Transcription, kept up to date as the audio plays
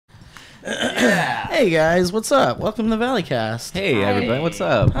Yeah. Hey guys, what's up? Welcome to the Valleycast. Hey, Hi. everybody, what's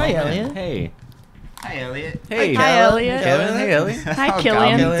up? Hi, Oh, man. Elliot. Hey. Hi, Elliot. Hey. Hi, Elliot. Kevin. Hey, Ellie. Hi,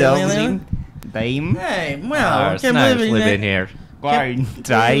 Killian. Killian. Dame. Hey, well, It's nice living here.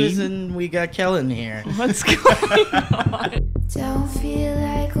 And we got Kellen here. What's going on? Don't feel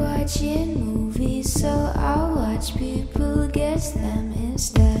like watching movies, so I'll watch people guess them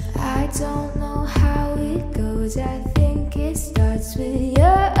instead. I don't know how it goes, I think it starts with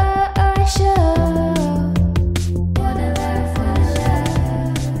your show. Wanna laugh,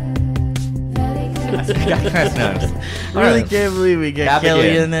 very good. That's nice. Really can't believe we got Happy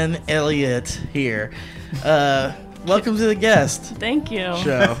Killian and Elliot here. Welcome to the guest Thank you.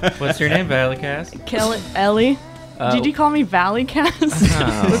 show. What's your name, Valleycast? Ellie? Did you call me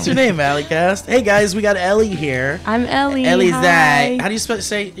Valleycast? What's your name, Valleycast? Hey guys, we got Ellie here. I'm Ellie. Ellie's Hi. Zai. How do you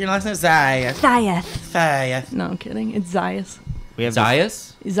say your last name? Zai. Zayas. Zai. No, I'm kidding. It's Zayas. We have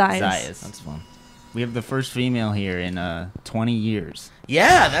Zayas? Zayas. That's fun. We have the first female here in 20 years.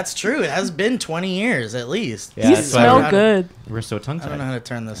 Yeah, that's true. It has been 20 years at least. Yeah, You that's why smell we're- good. We're so I don't know tongue-tied. how to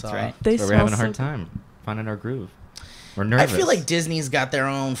turn this off. right. They But we're smell having a so hard good. time finding our groove. We're I nervous. feel like Disney's got their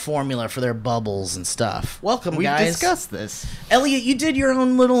own formula for their bubbles and stuff. Welcome, We've guys. discussed this. Elliot, you did your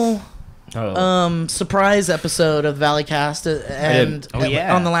own little surprise episode of Valleycast, and Oh,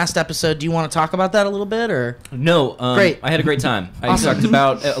 yeah. on the last episode, do you want to talk about that a little bit, or? No, Great. I had a great time. I Awesome. talked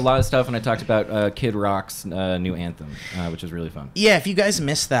about a lot of stuff, and I talked about Kid Rock's new anthem, which was really fun. Yeah, if you guys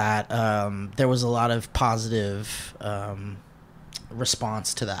missed that, there was a lot of positive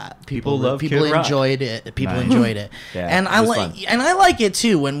response to that. People love people Kid Rock. enjoyed it. People Nice. enjoyed it. Yeah, and it I was like fun. and I like it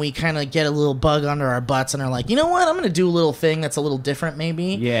too when we kind of get a little bug under our butts and are like, you know what, I'm gonna do a little thing that's a little different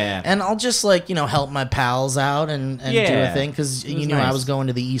maybe. Yeah. And I'll just help my pals out and do a Yeah. thing because It was you knew I nice. was going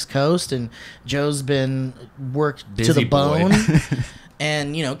to the East Coast and Joe's been worked to Busy the boy. bone.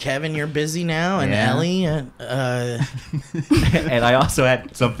 And Kevin, you're busy now, and Yeah. Ellie, And I also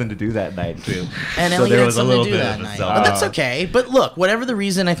had something to do that night, too. and So Ellie there had was a something little to do bit that of a night. self- But that's okay. But look, whatever the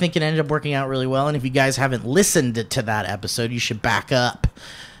reason, I think it ended up working out really well. And if you guys haven't listened to that episode, you should back up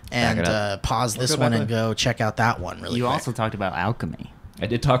and Back it up. pause this go one back and go check out that one really You quick. also talked about alchemy. I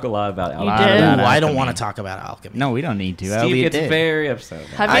did talk a lot about You alcohol. did? Ooh, about I don't alchemy. want to talk about alchemy. No, we don't need to. Steve Elliot gets did. very upset.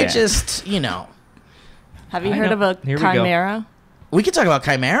 Have I you, just, have you I heard know. of a Here we go. chimera? we could talk about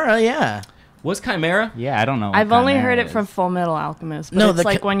Chimera, yeah. Was Chimera? Yeah, I don't know. what I've only chimera heard it is. from Full Metal Alchemist. But No, it's the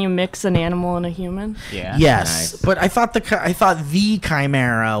like chi- when you mix an animal and a human. Yeah. Yes, Nice. but I thought the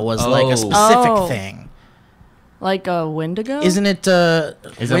Chimera was like a Oh. specific Oh. thing. Like a Wendigo? Isn't it? Is it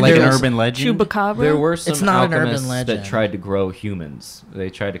like an Windows- urban legend? Chupacabra? There were some It's not an urban alchemists legend. that tried to grow humans. They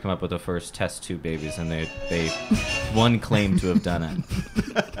tried to come up with the first test tube babies, and they one claimed to have done it.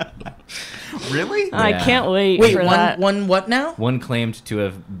 Really? I Yeah. can't wait Wait, for that. one what now? One claimed to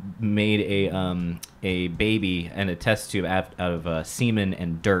have made a baby and a test tube out of semen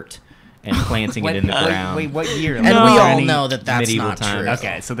and dirt, and planting it in the ground. Wait, what year? And No. we all Any- know that that's medieval not times. true.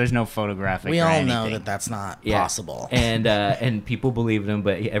 Okay, so there's no photographic. We or all know anything. that that's not Yeah. possible. And people believed him,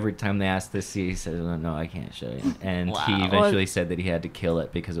 but every time they asked this, he said, "Oh, no, I can't show you." And he Wow. eventually said that he had to kill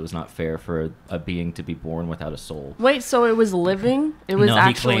it because it was not fair for a being to be born without a soul. Wait, so it was living? It was no,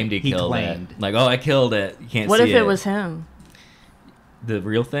 actually. he claimed he He killed claimed. it. Like, oh, I killed it. You can't What see if it was him? the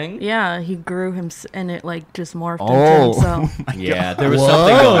real thing? Yeah, he grew him and it like just morphed Oh. into himself. Yeah, there was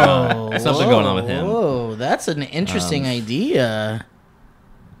something going on. Something going on with him. Whoa, that's an interesting idea.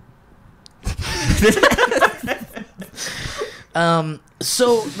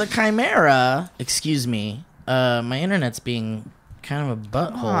 So the Chimera, excuse me, my internet's being kind of a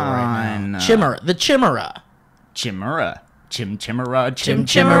butthole right on. now. Chimera, the Chimera. Chimera. Chimera.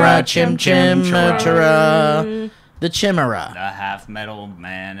 Chimera, chimera. The Chimera. The half metal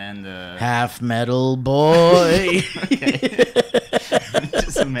man and the Half metal boy.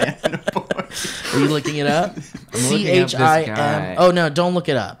 just a man and a boy. Are you looking it up? looking up this guy. CHIM. Oh no, don't look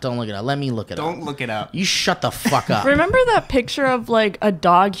it up. Don't look it up. Let me look it up. Don't look it up. You shut the fuck up. Remember that picture of like a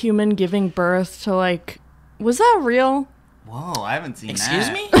dog human giving birth to like. Was that real? Whoa, I haven't seen Excuse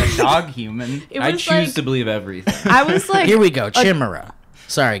that. me? A dog human. It I was choose like. to believe everything. I was like. Here we go. Chimera.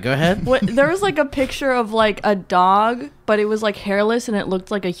 Sorry, go ahead. What, there was like a picture of like a dog, but it was like hairless and it looked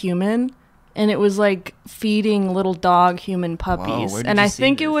like a human. And it was like feeding little dog human puppies. where did And you I see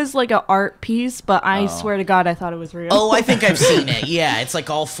think it this? was like an art piece, but I swear to God, I thought it was real. Oh, I think I've seen it. Yeah, it's like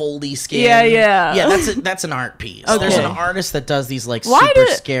all foldy skin. Yeah, yeah. Yeah, that's an art piece. Okay. There's an artist that does these like Why super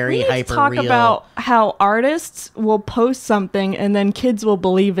did scary, we need to hyper talk real. about how artists will post something and then kids will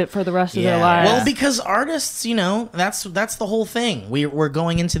believe it for the rest of their lives? Well, because artists, that's the whole thing. We're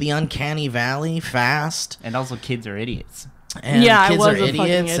going into the uncanny valley fast. And also, kids are idiots. And Yeah, I kids was are a fucking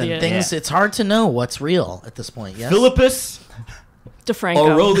idiots and idiot. things. Yeah. It's hard to know what's real at this point. Yes. Philippus, DeFranco.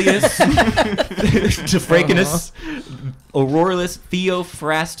 Aurelius, DeFrancanus, Aurorus,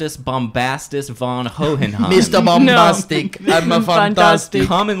 Theophrastus, Bombastus, von Hohenheim. Mr. Bombastic. I'm a fantastic.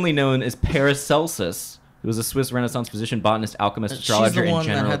 Commonly known as Paracelsus, who was a Swiss Renaissance physician, botanist, alchemist, She's astrologer, the and one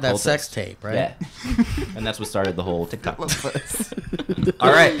that general had that occultist. sex tape, right? Yeah. And that's what started the whole TikTok.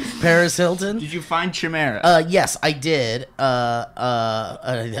 All right. Paris Hilton. Did you find Chimera? Yes, I did.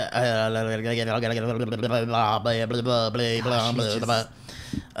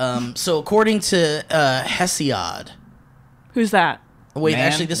 So according to Hesiod. Who's that? Wait, Man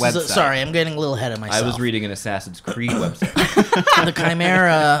actually, this is website. sorry. I'm getting a little ahead of myself. I was reading an Assassin's Creed website. The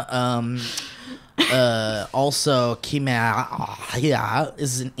Chimera. Also, Chimera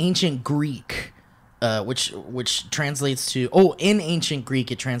is an ancient Greek, which translates to in ancient Greek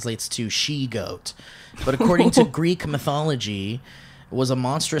it translates to she-goat, but according to Greek mythology, it was a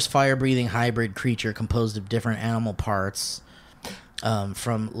monstrous fire-breathing hybrid creature composed of different animal parts,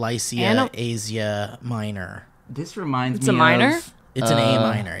 from Lycia, Asia Minor. This reminds It's me a minor? of... It's an A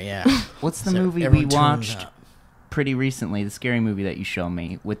minor, yeah. What's the So movie we everyone tuned watched up. pretty recently? The scary movie that you showed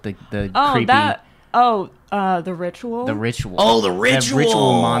me with the Oh, creepy... that. Oh, The Ritual. The Ritual. Oh, The That Ritual.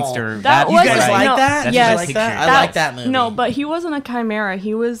 ritual monster. That You was guys no, like that? That's You what I like that? pictured. I like that movie. No, but he wasn't a chimera.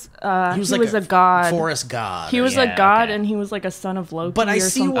 He was He was a god. forest god. He was Yeah, a god, okay. and he was like a son of Loki. But I or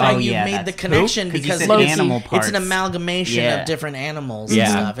see something. why Oh, you yeah, made the that's- connection Who? 'Cause you because said Loki. animal it's parts. an amalgamation Yeah. of different animals Yeah.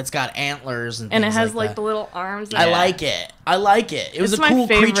 and stuff. It's got antlers and And it things has like like that. the little arms. I and- like it. I like it. It was It's a my cool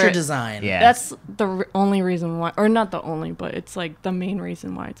creature favorite. design. Yeah. That's the only reason why, or not the only, but it's like the main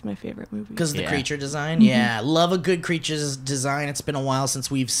reason why it's my favorite movie. Because of the Yeah. creature design. Yeah. Love a good creature's design. It's been a while since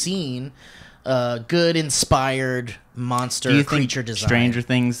we've seen good inspired monster Do you think creature design. Stranger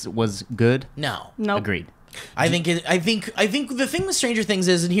Things was good? No. Nope. Agreed. I think the thing with Stranger Things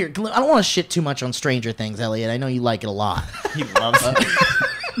is, and here, I don't want to shit too much on Stranger Things, Elliot. I know you like it a lot. He loves it.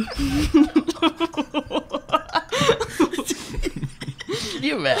 Can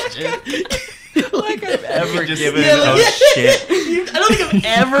you imagine? Like I've ever given Yeah, a like- shit. I don't think I've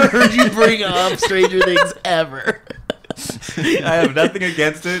ever heard you bring up Stranger Things ever. I have nothing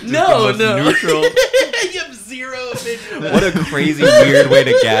against it. Just No, the most no. neutral. You have zero opinion. What a crazy, weird way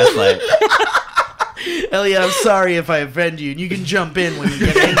to gaslight. Elliot, I'm sorry if I offend you. You can jump in when you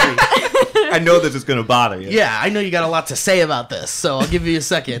get angry. I know this is gonna bother you. Yeah, I know you got a lot to say about this, so I'll give you a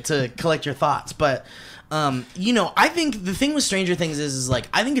second to collect your thoughts. But, I think the thing with Stranger Things is like,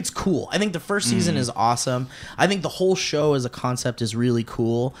 I think it's cool. I think the first season is awesome. I think the whole show as a concept is really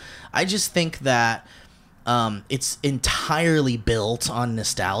cool. I just think that it's entirely built on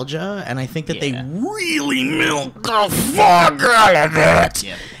nostalgia, and I think that they Yeah. really milk the fuck out of it.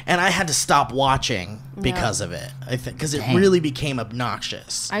 Yeah. And I had to stop watching because of it. I think because it Dang. really became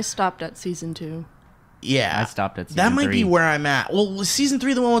obnoxious. I stopped at season 2. Yeah, I stopped at that season might be 3. where I'm at. Well, was season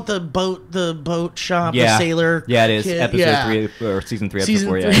 3 the one with the boat shop, Yeah. the sailor? Yeah, it is. kid? Episode Yeah. 3 or season 3, Season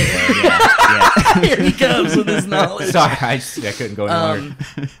episode 4. three. Yeah. Here he comes with his knowledge. Sorry, I couldn't go any longer.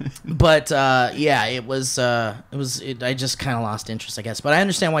 But yeah, it was. I just kind of lost interest, I guess. But I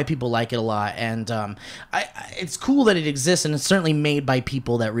understand why people like it a lot, and it's cool that it exists, and it's certainly made by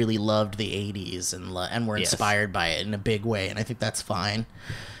people that really loved the '80s and were Yes. inspired by it in a big way, and I think that's fine.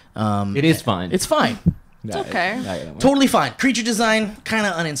 It is fine. It's fine. It's okay. Totally fine. Creature design, kind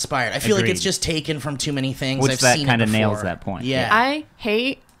of uninspired. I feel like Agreed. it's just taken from too many things. Which I've that seen kinda it nails before. that point. Yeah. I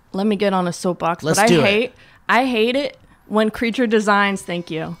hate. Let me get on a soapbox. Let's but do it. I hate it when creature designs. Thank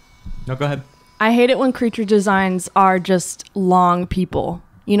you. No, go ahead. I hate it when creature designs are just long people.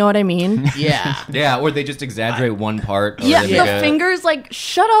 You know what I mean? Yeah. Yeah, or they just exaggerate one part. Or Yeah, they the make a- fingers. Like,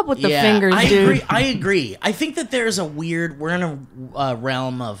 shut up with the fingers, I dude. agree. I agree. I think that there's a weird. We're in a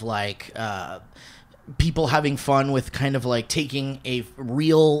realm of like people having fun with kind of like taking a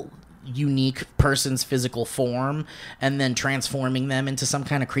real unique person's physical form and then transforming them into some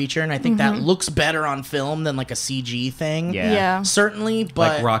kind of creature, and I think that looks better on film than like a CG thing. Yeah. Yeah. Certainly, like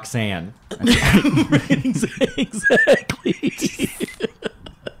but Roxanne. exactly.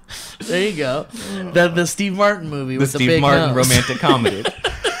 There you go. The Steve Martin movie The with the Steve big Martin nose. romantic comedy.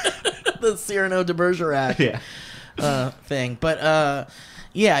 The Cyrano de Bergerac. Yeah. Thing. But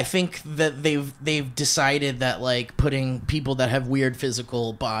yeah, I think that they've decided that like putting people that have weird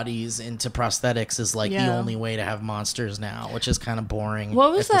physical bodies into prosthetics is like the Yeah. only way to have monsters now, which is kind of boring.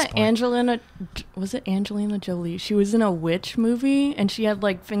 What was at this that? point. Was it Angelina Jolie? She was in a witch movie, and she had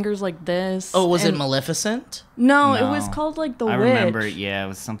like fingers like this. Oh, was it and- Maleficent? No, it No. was called like the I witch. remember, yeah, it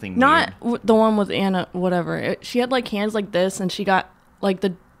was something Not weird. the one with Anna, whatever. She had like hands like this, and she got like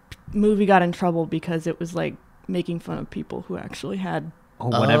the movie got in trouble because it was like making fun of people who actually had.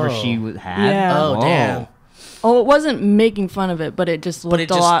 Whatever Oh. she had. Yeah. Oh, Whoa. damn. Oh, it wasn't making fun of it, but it just looked it a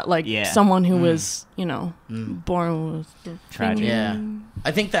just- lot like yeah. someone who was, born with the Tragic. thing. Yeah.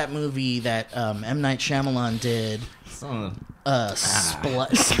 I think that movie that M. Night Shyamalan did,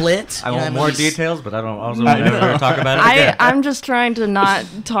 Split. I you know want that more movie's- details, but I don't also never talk about it again. I'm just trying to not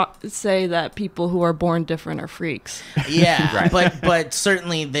say that people who are born different are freaks. Yeah, but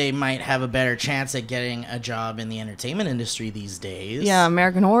certainly they might have a better chance at getting a job in the entertainment industry these days. Yeah,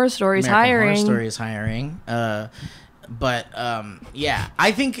 American Horror Story's American hiring. Horror Story is hiring. Yeah,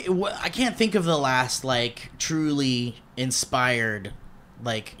 I think I can't think of the last like truly inspired,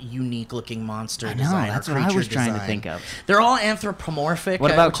 like unique looking monster I know, design. or that's what I creature was trying to design. think of. They're all anthropomorphic.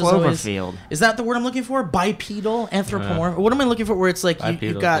 What about which is always- Cloverfield? Is that the word I'm looking for? Bipedal, anthropomorphic. What am I looking for? Where it's like you've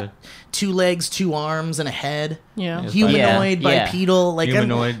Bipedal's got good. 2 legs, 2 arms, and a head. Yeah. Humanoid, Yeah, yeah. bipedal. Like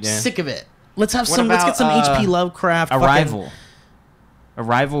Humanoid, I'm yeah. sick of it. Let's have What some. Let's get some about, H.P. Lovecraft. fucking- Arrival.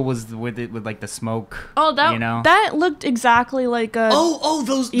 Arrival was with like the smoke. Oh, that you know? that looked exactly like a.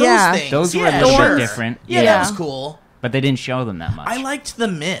 Those Yeah. things. Those were yeah, a little sure. bit different. Yeah, Yeah. that was cool. But they didn't show them that much. I liked the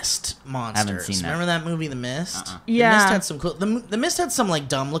Mist monsters. seen that. Remember that movie, The Mist? Yeah. The Mist had some cool. The Mist had some like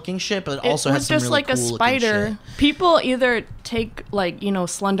dumb looking shit, but it also it had was some just really like a cool looking spider. shit. People either take like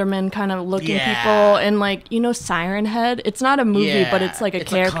Slenderman kind of looking Yeah. people and like Siren Head. It's not a movie, Yeah, but it's like a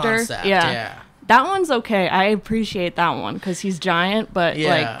it's character. concept, yeah. That one's okay. I appreciate that one because he's giant, but Yeah.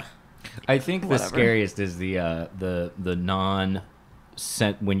 like I think the Whatever. scariest is the non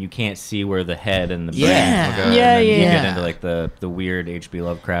set when you can't see where the head and the brain Yeah. will go. Yeah, and then you yeah. get into like the weird H.P.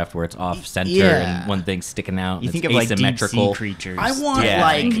 Lovecraft where it's off center Yeah. and one thing's sticking out. You and think it's of like deep asymmetrical sea creatures. I want Yeah.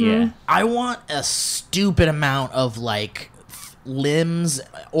 like yeah. I want a stupid amount of like limbs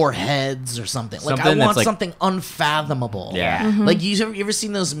or heads or something. Like I Something that's, want like- something unfathomable. Yeah. Mm-hmm. Like you ever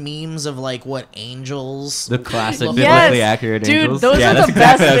seen those memes of like what angels? The classic look biblically like? Yes. accurate Dude, angels. those yeah, are that's the exactly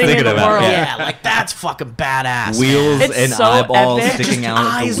best what I was thing in thinking the about. world. Yeah, like that's fucking badass. Wheels man. It's and so eyeballs epic. sticking Just out. of the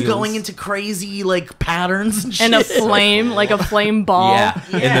eyes wheels. going into crazy like patterns and shit. and a flame, like a flame ball. Yeah,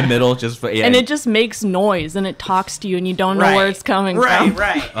 Yeah. in the middle, just yeah. And it just makes noise and it talks to you and you don't know where it's coming from.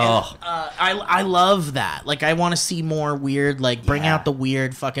 Right. Oh. I love that. Like I want to see more weird. Like bring Yeah. out the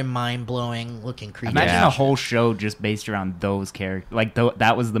weird, fucking mind blowing looking creatures. Imagine Yeah. a whole show just based around those characters. Like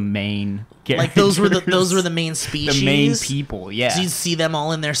that was the main. Like those were the characters. main species. The main people. Yeah. So you see them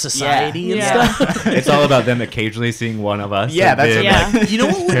all in their society and Yeah. stuff. It's all about them occasionally seeing one of us. Yeah, and that's being Yeah. like, You know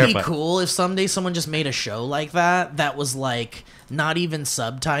what would be Terrifying. cool if someday someone just made a show like that was like not even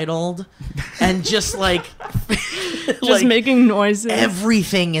subtitled and just like Just like, making noises.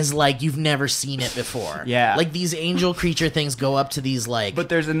 everything is like you've never seen it before. Yeah. Like these angel creature things go up to these like But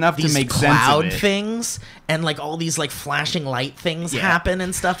there's enough to these make cloud sense of it. things and like all these like flashing light things Yeah. happen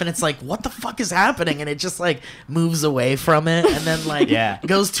and stuff and it's like what the fuck is happening and it just like moves away from it and then like Yeah.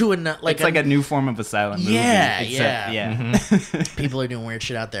 goes to like It's like a new form of a silent movie. Yeah, except- yeah. yeah. people are doing weird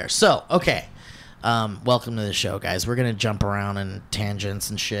shit out there. So, okay. Welcome to the show, guys. We're gonna jump around in tangents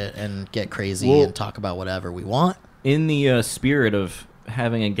and shit and get crazy Well- and talk about whatever we want. in the spirit of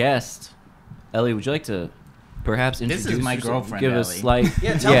having a guest, Ellie, would you like to perhaps This introduce is my yourself? girlfriend, Give a Ellie. slight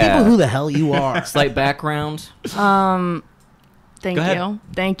Tell people who the hell you are. slight background. Thank Go ahead. you.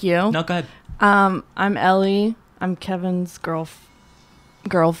 Thank you. No, go ahead. I'm Ellie. I'm Kevin's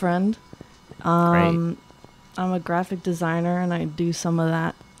girlfriend. I'm a graphic designer and I do some of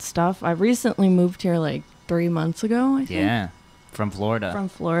that stuff. I recently moved here like 3 months ago, I think, Yeah. From Florida. from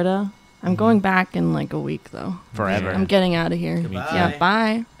Florida. I'm going back in like a week though. Forever. I'm getting out of here. Goodbye. Yeah,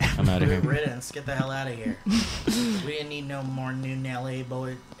 bye. I'm out of Good here. riddance. Get the hell out of here. We didn't need no more new LA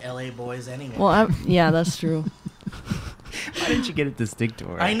boys anyway. Well, yeah, that's true. Why didn't you get it to stick to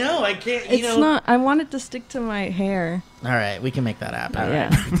her? I know. I can't. It's not. I want it to stick to my hair. All right, we can make that happen.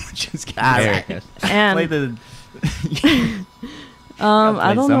 Yeah. Just kidding. All Very right. good. Play And the. I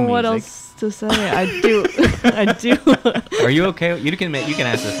play don't know some what music. else to say. I do. I do. Are you okay? You can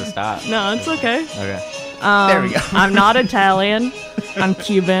ask us to stop. No, it's okay. Okay. There we go. I'm not Italian. I'm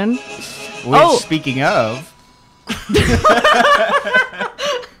Cuban. Which, Oh. speaking of,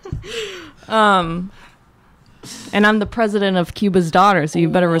 And I'm the president of Cuba's daughter, so you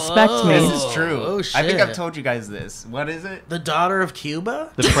better respect me. this is true. Oh, I think shit. I've told you guys this. What is it? The daughter of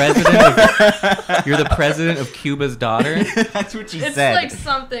Cuba? The president. Of, you're the president of Cuba's daughter. That's what she It's said. like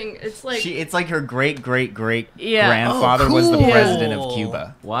something. It's like It's like her great Yeah. grandfather Oh, was the cool. president of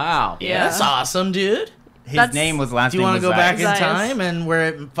Cuba. Wow. Yeah. That's awesome, dude. His That's- name was last Do you name want to was go back in Zayas. Zayas. time and where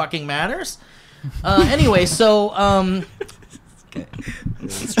it fucking matters? Anyway, so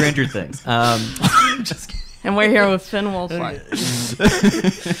Stranger Things. just kidding. And we're here with Finn Wolfhard.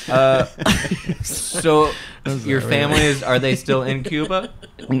 So your family are they still in Cuba?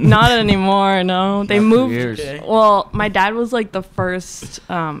 Not anymore, no. They Not for moved. years. Okay. Well, my dad was like the first,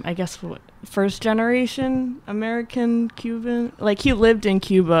 I guess, first generation American Cuban. Like, he lived in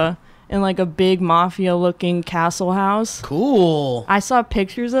Cuba in like a big mafia-looking castle house. Cool. I saw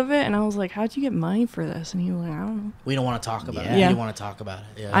pictures of it, and I was like, how'd you get money for this? And he was like, I don't know. We don't want to talk about it. Yeah. You want to talk about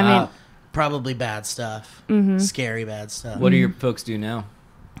it. Yeah. I mean, Probably bad stuff. Scary bad stuff. What do your folks do now?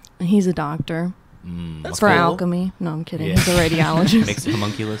 he's a doctor That's for cool. alchemy. No, I'm kidding. Yeah. He's a radiologist. Makes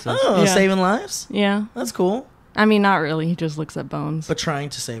homunculus. Oh, Yeah. saving lives? Yeah. That's cool. I mean, not really. He just looks at bones. But trying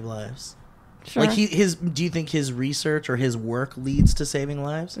to save lives. Sure. Like do you think his research or his work leads to saving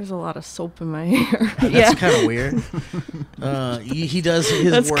lives? There's a lot of soap in my hair. That's kind of weird. He does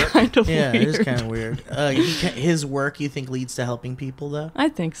his That's work. kind of yeah, it is weird. kind of weird. His work, you think, leads to helping people, though? I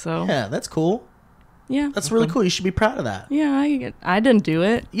think so. Yeah, that's cool. Yeah. That's really cool. You should be proud of that. Yeah, I didn't do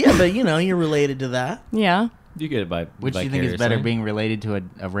it. Yeah, but you're related to that. Yeah. You get it by Which do you think is better, vicariously. being related to a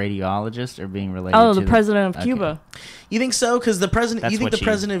radiologist or being related Oh, to the president of okay. Cuba. You think so? Because the president. That's You think what the she-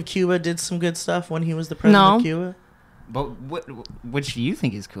 president of Cuba did some good stuff when he was the president No. of Cuba? But which do you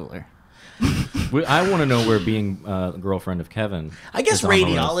think is cooler? I want to know where being girlfriend of Kevin. I guess is on the list.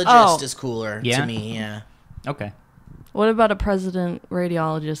 radiologist Oh. is cooler Yeah? to me. Yeah. Okay. What about a president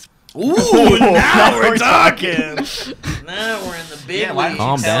radiologist? Ooh, now we're talking. Now we're in the big Yeah, why don't leagues.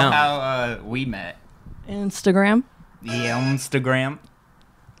 Calm you tell down. how we met? Instagram? The Instagram.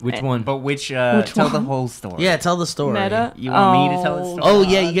 Which one? But which Which tell the one? whole story. Yeah, tell the story. Meta? You want me to tell the story? Oh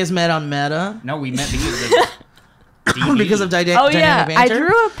yeah, you guys met on Meta No, we met because of DV. because of Oh dynamic yeah, I banter?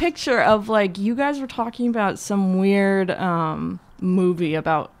 drew a picture of like you guys were talking about some weird movie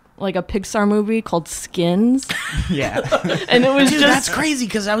about like a Pixar movie called Skins, Yeah. and it was Dude, just that's crazy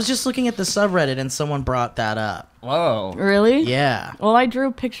because I was just looking at the subreddit and someone brought that up. Whoa. really. Yeah. Well, I drew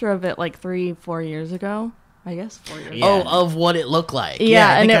a picture of it like 3-4 years ago. I guess 4 years. Yeah. Oh, of what it looked like. Yeah,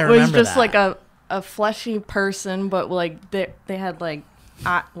 I and think I it was remember just that. like a fleshy person, but like they had like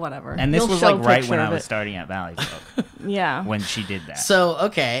whatever. And this You'll was show like a right picture when I of was it. starting at Valleyfolk Yeah. when she did that. So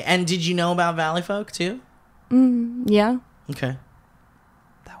okay, and did you know about Valleyfolk too? Yeah. Okay.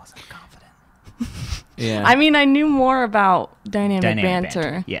 That wasn't confident. Yeah. I mean, I knew more about dynamic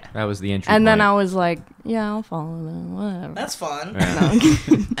banter. Yeah. that was the entry And then point. I was like, yeah, I'll follow them. Whatever. That's fun. Yeah.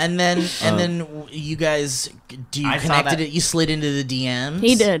 And then you guys I saw connected that- it? You slid into the DMs.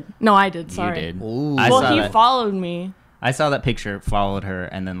 He did. No, I did. Sorry. You did. Ooh. I Well, saw he that. followed me. I saw that picture, followed her,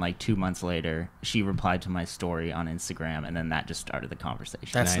 and then like 2 months later, she replied to my story on Instagram, and then that just started the conversation.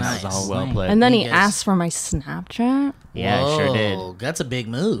 That's Nice. nice. Well played. And then You he guys- asked for my Snapchat. Yeah, I sure did. Whoa, that's a big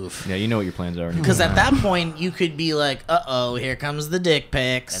move. Yeah, you know what your plans are. Because at that point, you could be like, "Uh-oh, here comes the dick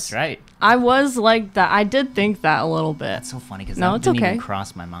pics." That's right. I was like that. I did think that a little bit. That's so funny because No, that it's didn't okay. even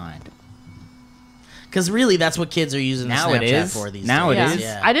cross my mind. Because really, that's what kids are using Now Snapchat it is. for these Now it days. is.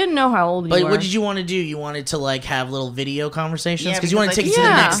 Yeah. I didn't know how old you But were. what did you want to do? You wanted to like have little video conversations because you because, want to like, take it to the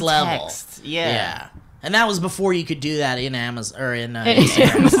yeah. next level. Text, yeah. And that was before you could do that in Amazon or in In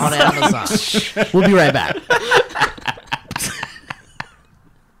Instagram on Amazon. We'll be right back.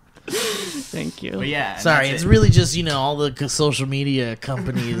 Thank you. But yeah. and Sorry, that's it's it. really just all the social media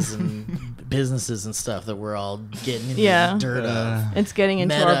companies and businesses and stuff that we're all getting into Yeah. the dirt of. It's getting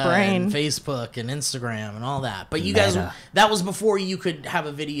into Meta our brain. and Facebook and Instagram and all that. But you Meta. guys, that was before you could have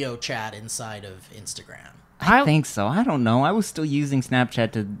a video chat inside of Instagram. I think so. I don't know. I was still using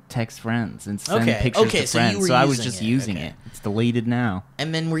Snapchat to text friends and send Okay. pictures Okay, to so you friends. were So I was using just it. using Okay. it. It's deleted now.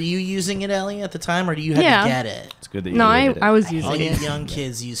 And then were you using it, Ellie, at the time, or do you have Yeah. to get it? It's good that you No, did it. I was All using you it. young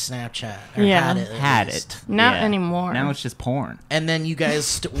kids use Snapchat. Or Yeah. had it. at Had least. it. Not Yeah. anymore. Now it's just porn. And then you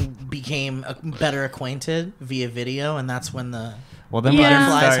guys became better acquainted via video, and that's when the Well, then Yeah. we didn't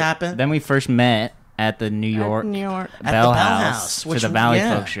Butterflies start- happen? Then we first met at the New York, New York. At Bell the Bell House, House, for which- the Valleyfolk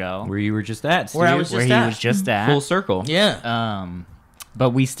yeah. show, Where you were just at, Where I Steve. was where just he at. was just at. Full circle. yeah. But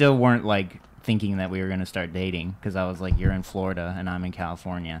we still weren't like thinking that we were gonna start dating because I was like, "You're in Florida and I'm in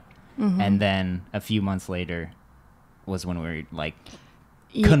California," and then a few months later was when we were like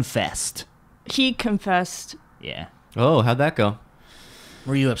confessed. He confessed. Yeah. Oh, how'd that go?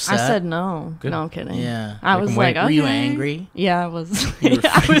 Were you upset? I said no. Good. No, I'm kidding. Yeah. I Make was him like, wait. okay. Were you angry? Yeah, I was. You were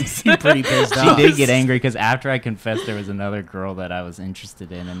I was pretty pissed She off. did get angry because after I confessed, there was another girl that I was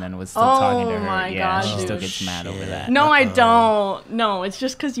interested in, and then was still talking to Oh her. my Yeah, God, she still dude. gets mad over Shit. that. No, I Uh-oh. don't. No, it's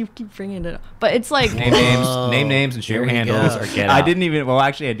just because you keep bringing it up. But it's like, Name names, Whoa. name names, and share Here we handles, go. or get I out. didn't even. Well,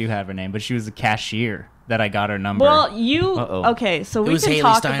 actually, I do have her name, but she was a cashier that I got her number. well, you. Uh-oh. Okay, so It we was can Haley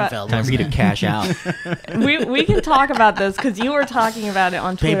talk Steinfeld. Time for you to wasn't it? cash out. about. We can talk about this because you were talking about it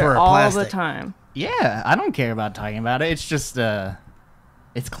on Twitter Paper or all plastic? the time. Yeah, I don't care about talking about it. It's just,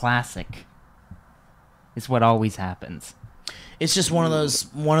 it's classic. It's what always happens. It's just one of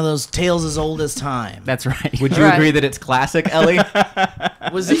those tales as old as time. That's right. Would you agree that it's classic, Ellie?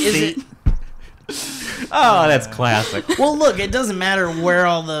 Is it? Oh, that's classic. Well, look, it doesn't matter where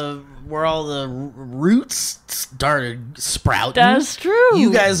all the roots started sprouting. That's true.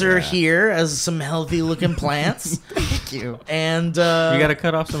 You guys are here as some healthy looking plants. Thank you. And You got to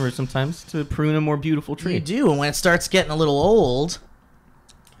cut off some roots sometimes to prune a more beautiful tree. you do, and when it starts getting a little old,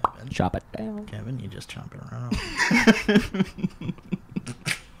 Chop it down. Kevin, you just chop it around.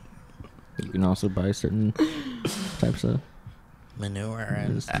 You can also buy certain types of Manure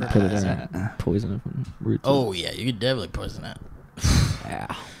and just put it in and poison it from roots. oh yeah, you could definitely poison it. Yeah.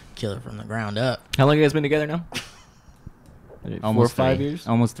 Kill it from the ground up. How long have you guys been together now? 4 or Almost 5 3. years?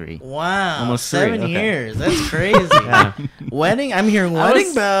 Almost 3. Wow, Almost 7 3, okay. years. That's crazy. Yeah. Wedding? I'm hearing I wedding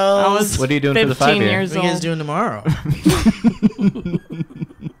was- bells. I was What are you doing for the 15 5 years? years What are you guys old. doing tomorrow?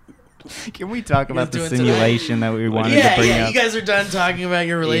 Can we talk about the doing simulation that we wanted to yeah, bring yeah. up? You guys are done talking about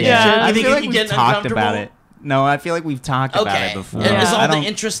your relationship. Yeah, I You think feel like you we've get talked about uncomfortable? it. No, I feel like we've talked about Okay. it before. And is I all the don't-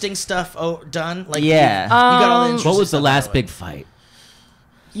 interesting stuff done? Like Yeah. you got all the interesting What was the stuff last out of big it. fight?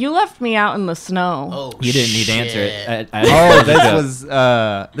 You left me out in the snow. Oh, You didn't need to shit. answer it.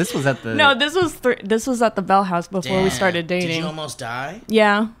 Oh, this was at the. No, this was at the Bell House before we Damn. started dating. Did you almost die?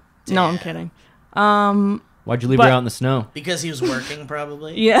 Yeah. No, I'm Damn. kidding. Why'd you leave But- her out in the snow? Because he was working,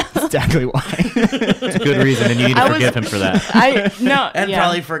 probably. Yeah. exactly why. It's a good reason, and you need to I was- forgive him for that. And yeah.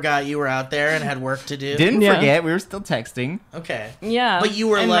 probably forgot you were out there and had work to do. Didn't Yeah. forget. We were still texting. Okay. Yeah. But you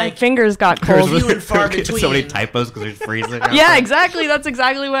were and like- my fingers got cold. You and far between. So many typos because there's freezing. Yeah, exactly. That's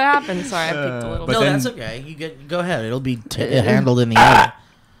exactly what happened. Sorry, I peeked a little but No, bit. then- that's okay. Go ahead. It'll be handled in the edit.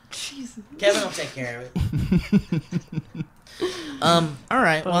 Kevin will take care of it. All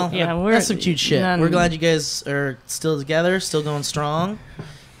right. Well, yeah, that's some cute shit. none- We're glad you guys are still together, still going strong.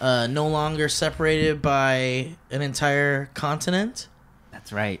 No longer separated by an entire continent,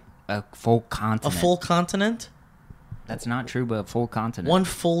 That's right. A full a continent. full continent, That's not true, but a full continent. one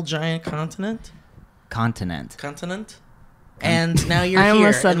full giant continent. continent. And now you're I here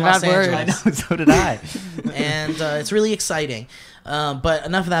almost said in Los bad words. I Angeles. know. So did I. And it's really exciting. But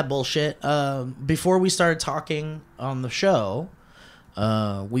enough of that bullshit. Before we started talking on the show,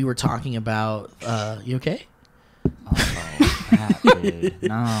 we were talking about. You okay? Oh, crap, dude.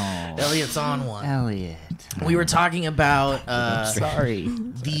 No. Elliot's on one. Elliot. We were talking about Sorry.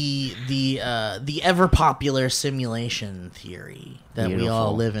 the ever popular simulation theory that we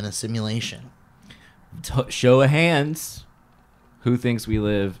all Beautiful. live in a simulation. Show of hands. Who thinks we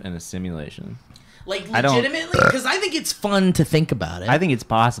live in a simulation? Like I don't- legitimately, because I think it's fun to think about it. I think it's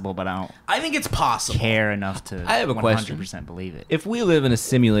possible, but I don't I think it's possible. care enough to I have a question. 100% believe it. If we live in a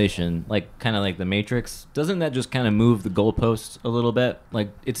simulation, like kind of like the Matrix, doesn't that just kind of move the goalposts a little bit? Like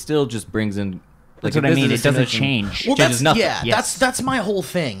it still just brings in. Like That's what if I this mean. is a It doesn't simulation- change. Well, changes that's nothing. yeah. Yes. That's my whole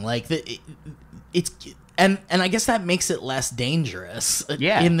thing. Like it's and I guess that makes it less dangerous.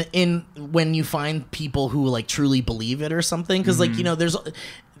 Yeah. In when you find people who like truly believe it or something, because Mm-hmm. like there's.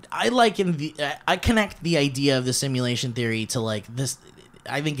 I connect the idea of the simulation theory to like this.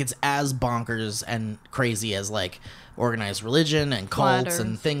 I think it's as bonkers and crazy as like organized religion and cults Flat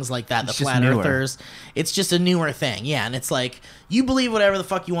and Earth. things like that. It's The just flat newer. earthers. It's just a newer thing, yeah. And it's like you believe whatever the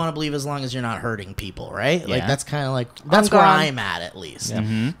fuck you want to believe as long as you're not hurting people, right? Like Yeah. that's kind of like that's I'm where gone. I'm at least.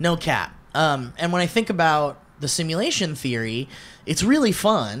 Mhm. No cap. And when I think about the simulation theory, it's really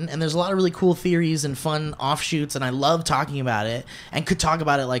fun, and there's a lot of really cool theories and fun offshoots, and I love talking about it, and could talk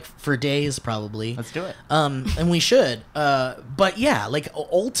about it like for days probably. Let's do it. And we should. But yeah, like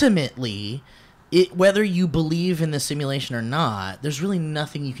ultimately, whether you believe in the simulation or not, there's really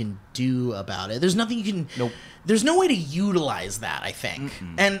nothing you can do about it. There's nothing you can. Nope. There's no way to utilize that, I think.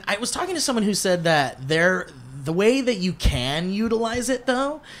 And I was talking to someone who said that the way that you can utilize it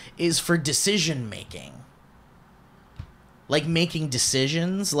though is for decision making. Like making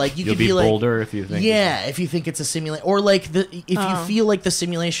decisions, like you You'll could be be like bolder if you think. yeah, if you think it's a simulation, or like if you Oh. feel like the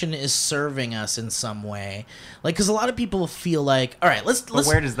simulation is serving us in some way, like because a lot of people feel like, all right, let's But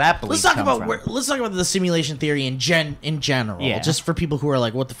where does that belief let's talk come about from? let's talk about the simulation theory in general, Yeah. just for people who are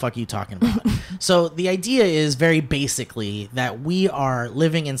like, what the fuck are you talking about? So the idea is very basically that we are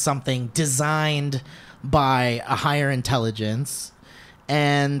living in something designed by a higher intelligence,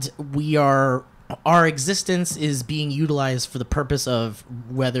 and our existence is being utilized for the purpose of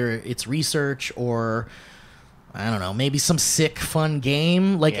whether it's research or I don't know, maybe some sick, fun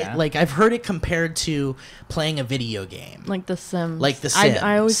game. Like I've heard it compared to playing a video game. Like The Sims. Like The Sims.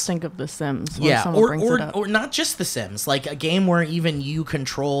 I always think of The Sims when Yeah, someone brings it up. or not just The Sims. Like a game where even you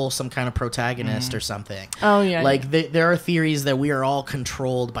control some kind of protagonist or something. Oh, yeah. Like there are theories that we are all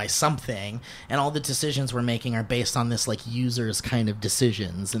controlled by something, and all the decisions we're making are based on this like users kind of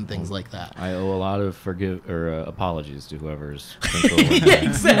decisions and things like that. I owe a lot of apologies to whoever's controlling Yeah,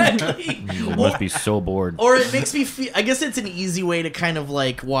 exactly. You must be so bored. Or it makes me feel. I guess it's an easy way to kind of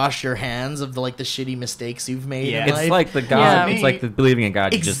like wash your hands of the like the shitty mistakes you've made. Yeah. In It's life. like the God. Yeah. It's like the believing in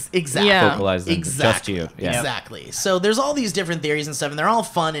God. You just exactly. Yeah. vocalize them. Exactly. Just you. Yeah. Exactly. So there's all these different theories and stuff, and they're all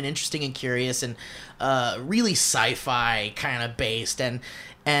fun and interesting and curious and really sci-fi kind of based.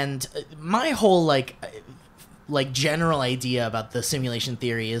 And my whole like general idea about the simulation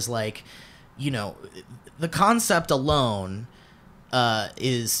theory is like, you know, the concept alone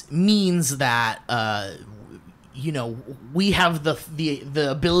means that you know, we have the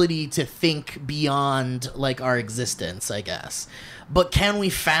ability to think beyond like our existence, I guess. But can we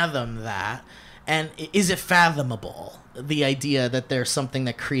fathom that? And is it fathomable? The idea that there's something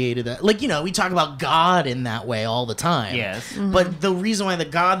that created that, like, you know, we talk about God in that way all the time. Yes. But the reason why the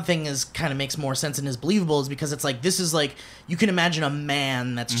God thing is kind of makes more sense and is believable is because it's like, this is like, you can imagine a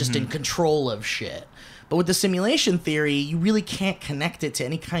man that's just in control of shit. But with the simulation theory, you really can't connect it to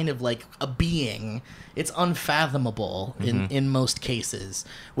any kind of like a being. It's unfathomable in most cases,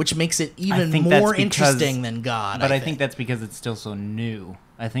 which makes it even think more that's because- interesting than God. But I think that's because it's still so new.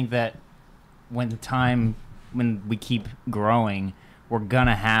 I think that when we keep growing, we're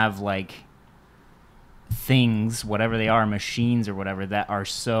gonna have like things, whatever they are, machines or whatever, that are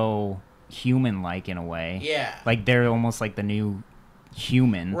so human-like in a way. Yeah. Like they're almost like the new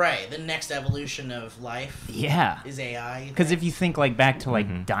human. Right. The next evolution of life Yeah. is AI. Because if you think like back to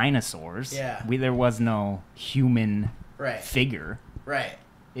like dinosaurs, Yeah. there was no human Right. figure. Right.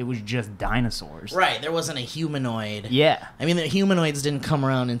 It was just dinosaurs. Right. There wasn't a humanoid. Yeah. I mean, the humanoids didn't come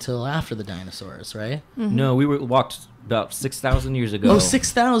around until after the dinosaurs, right? No, we walked about 6,000 years ago. Oh,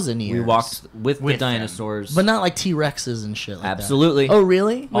 6,000 years. We walked with the With them. dinosaurs. But not like T-Rexes and shit like Absolutely. that. Oh,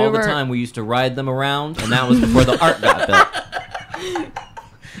 really? All We the were- time. We used to ride them around, and that was before the art got built.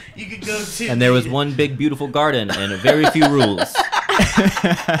 You could go to... And there was one big, beautiful garden and very few rules.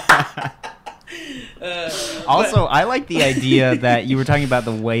 Also, I like the idea that you were talking about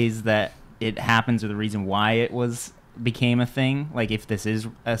the ways that it happens or the reason why it became a thing. Like if this is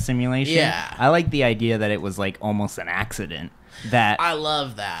a simulation. Yeah. I like the idea that it was like almost an accident. That I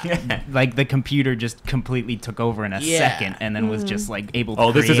love that. like the computer just completely took over in a Yeah. second and then was just like able to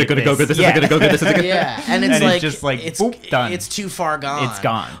Oh, this isn't create gonna go good. This Yeah. isn't gonna go good. This isn't gonna. Yeah, and it's And it's like just like, it's boop, done. It's too far gone. It's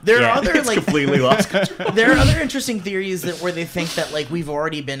gone. There Yeah. are other like Completely lost control. there are other interesting theories where they think that like we've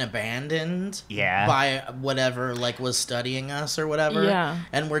already been abandoned. Yeah. By whatever like was studying us or whatever. Yeah.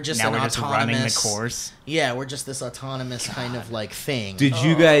 And we're just now an we're just autonomous. running the course. Yeah, we're just this autonomous kind of like thing. Did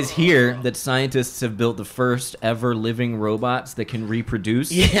you guys hear that scientists have built the first ever living robots that can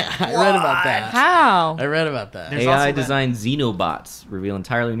reproduce? Yeah, I read about that. How? I read about that. There's also AI that- designed xenobots reveal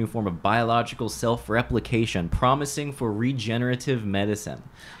entirely new form of biological self-replication, promising for regenerative medicine.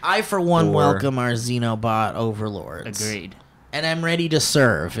 I, for one, Or- welcome our Xenobot overlords. Agreed. And I'm ready to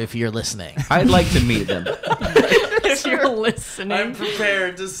serve if you're listening. I'd like to meet them. If you're listening.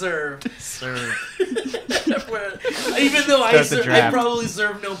 prepared to serve. Serve. Even though Start the I draft. probably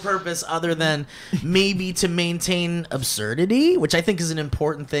serve no purpose other than maybe to maintain absurdity, which I think is an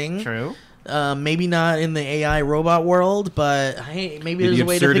important thing. True. Maybe not in the AI robot world, but hey, maybe there's The a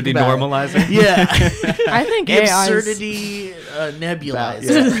way to think absurdity about normalizer. it. Yeah. I think The AIs. absurdity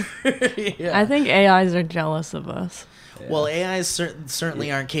nebulizer. Yeah. I think AIs are jealous of us. Well, AIs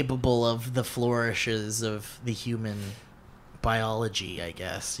certainly aren't capable of the flourishes of the human biology, I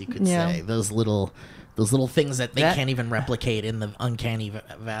guess you could Yeah. say. Those little things that they That- can't even replicate in the uncanny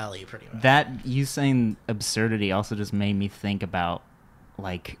valley, pretty much. That you saying absurdity also just made me think about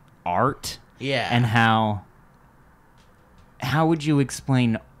like art Yeah. and how would you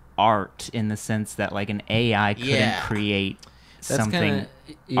explain art in the sense that like an AI couldn't Yeah. create That's something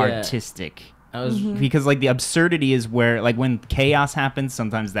kinda- artistic? I was Because like the absurdity is where like when chaos happens,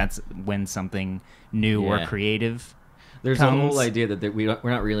 sometimes that's when something new or Yeah. creative There's comes. a whole idea that we're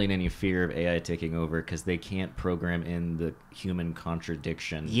not really in any fear of AI taking over because they can't program in the human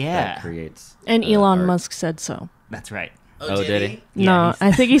contradiction Yeah. that creates. And Elon art. Musk said so. That's right. Oh, did he? No,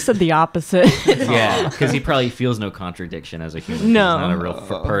 I think he said the opposite. Yeah, because he probably feels no contradiction as a human. No. He's not a real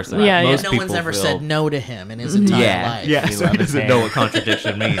person. Yeah, Most No people one's ever feel- said no to him in his entire life. Yeah. So he doesn't know what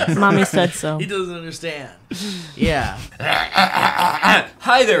contradiction means. Mommy said so. He doesn't understand. Yeah.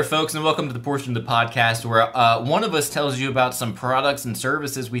 Hi there, folks, and welcome to the portion of the podcast where one of us tells you about some products and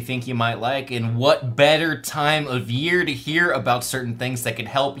services we think you might like, and what better time of year to hear about certain things that can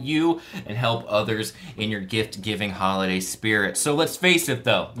help you and help others in your gift-giving holiday spirit. So let's face it,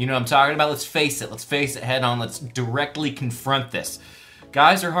 though. You know what I'm talking about? Let's face it. Let's face it head on. Let's directly confront this.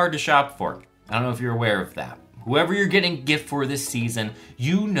 Guys are hard to shop for. I don't know if you're aware of that. Whoever you're getting a gift for this season,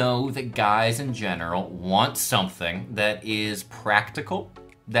 you know that guys in general want something that is practical,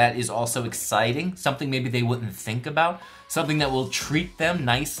 that is also exciting, something maybe they wouldn't think about, something that will treat them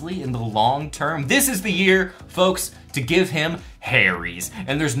nicely in the long term. This is the year, folks, to give him Harry's.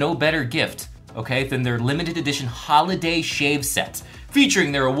 And there's no better gift, okay, than their limited edition holiday shave sets,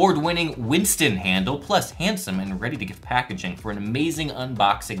 featuring their award-winning Winston handle, plus handsome and ready-to-gift packaging for an amazing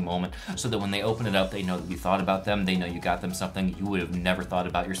unboxing moment, so that when they open it up, they know that you thought about them, they know you got them something you would have never thought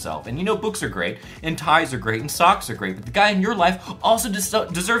about yourself. And you know, books are great, and ties are great, and socks are great, but the guy in your life also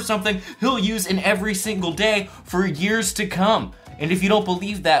deserves something he'll use in every single day for years to come. And if you don't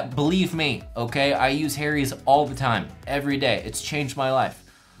believe that, believe me, okay? I use Harry's all the time, every day. It's changed my life.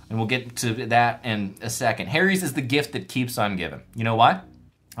 And we'll get to that in a second. Harry's is the gift that keeps on giving. You know why?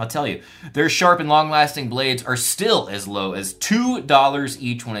 I'll tell you. Their sharp and long-lasting blades are still as low as $2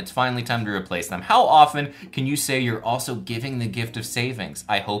 each when it's finally time to replace them. How often can you say you're also giving the gift of savings?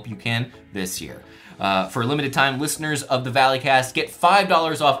 I hope you can this year. For a limited time, listeners of the Valleycast get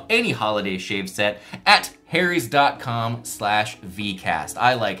 $5 off any holiday shave set at harrys.com/vcast.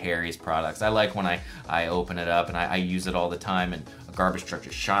 I like Harry's products. I like when I open it up and I use it all the time, and a garbage truck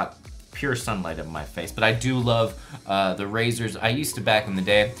just shot pure sunlight in my face. But I do love the razors. I used to, back in the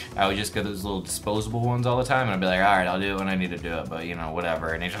day, I would just get those little disposable ones all the time, and I'd be like, all right, I'll do it when I need to do it, but you know, whatever.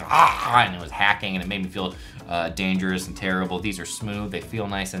 And it just, and it was hacking, and it made me feel dangerous and terrible. These are smooth, they feel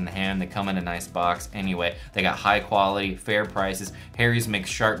nice in the hand, they come in a nice box. Anyway, they got high quality, fair prices. Harry's makes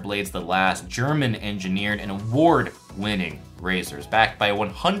sharp blades that last, German engineered and award-winning razors, backed by a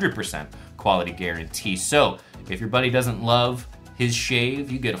 100% quality guarantee. So, if your buddy doesn't love his shave,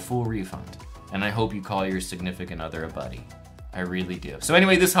 you get a full refund. And I hope you call your significant other a buddy. I really do. So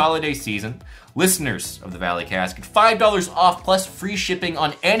anyway, this holiday season, listeners of the Valleycast get $5 off plus free shipping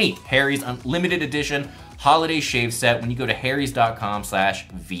on any Harry's Unlimited Edition holiday shave set when you go to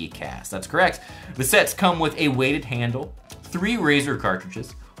harrys.com/vcast. That's correct. The sets come with a weighted handle, 3 razor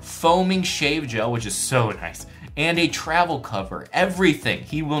cartridges, foaming shave gel, which is so nice, and a travel cover. Everything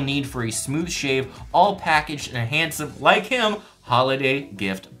he will need for a smooth shave, all packaged in a handsome, like him, holiday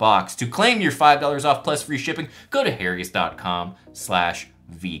gift box. To claim your $5 off plus free shipping, go to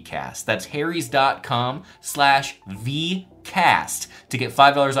harrys.com/vcast. That's harrys.com/vcast to get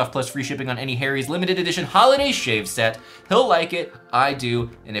 $5 off plus free shipping on any Harry's limited edition holiday shave set. He'll like it, I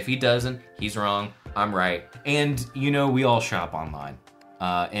do, and if he doesn't, he's wrong, I'm right. And you know, we all shop online,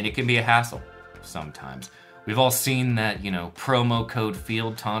 and it can be a hassle sometimes. We've all seen that, you know, promo code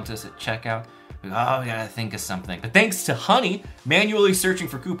field taunt us at checkout. We gotta think of something. But thanks to Honey, manually searching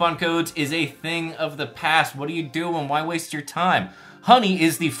for coupon codes is a thing of the past. What are you doing? Why waste your time? Honey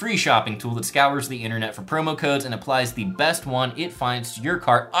is the free shopping tool that scours the internet for promo codes and applies the best one it finds to your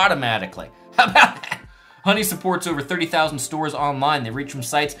cart automatically. How about that? Honey supports over 30,000 stores online. They reach from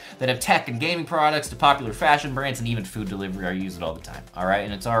sites that have tech and gaming products to popular fashion brands and even food delivery. I use it all the time, all right?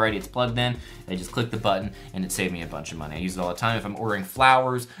 And it's plugged in. I just click the button and it saved me a bunch of money. I use it all the time if I'm ordering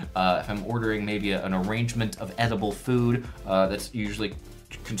flowers, if I'm ordering maybe an arrangement of edible food that's usually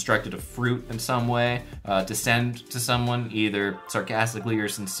constructed of fruit in some way to send to someone, either sarcastically or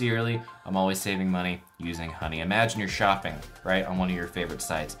sincerely. I'm always saving money using Honey. Imagine you're shopping, right, on one of your favorite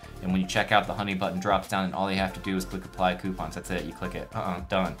sites, and when you check out, the Honey button drops down and all you have to do is click apply coupons. That's it. You click it.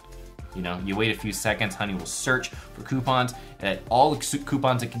 Done. You know, you wait a few seconds, Honey will search for coupons at all the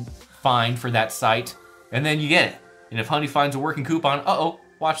coupons it can find for that site, and then you get it. And if Honey finds a working coupon,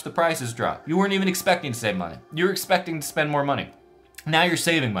 watch the prices drop. You weren't even expecting to save money. You were expecting to spend more money. Now you're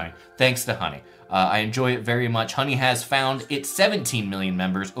saving money, thanks to Honey. I enjoy it very much. Honey has found its 17 million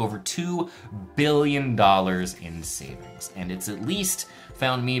members over $2 billion in savings. And it's at least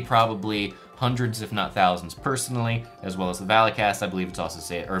found me probably hundreds, if not thousands, personally, as well as the Valleycast. I believe it's also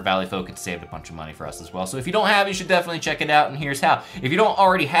Valleyfolk. It's saved a bunch of money for us as well. So if you don't have it, you should definitely check it out, and here's how. If you don't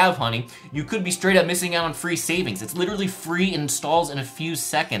already have Honey, you could be straight up missing out on free savings. It's literally free, installs in a few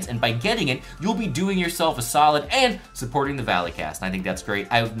seconds, and by getting it, you'll be doing yourself a solid and supporting the Valleycast, and I think that's great.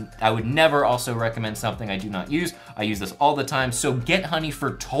 I would never also recommend something I do not use. I use this all the time, so get Honey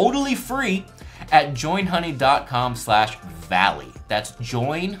for totally free at joinhoney.com/valley. That's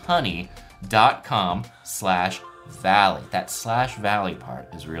joinhoney.com/valley. That /valley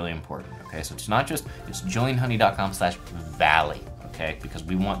part is really important, okay? So it's joinhoney.com/valley, okay? Because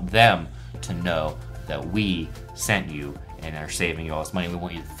we want them to know that we sent you and are saving you all this money. We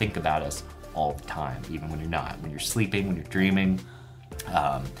want you to think about us all the time, even when you're not, when you're sleeping, when you're dreaming.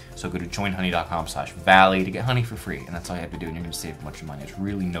 So go to joinhoney.com/valley to get Honey for free, and that's all you have to do, and you're going to save a bunch of money. It's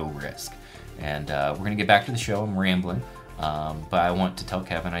really no risk. And we're going to get back to the show. I'm rambling, but I want to tell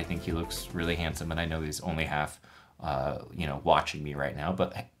Kevin I think he looks really handsome, and I know he's only half, watching me right now,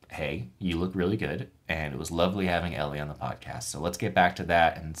 but hey, you look really good, and it was lovely having Ellie on the podcast. So let's get back to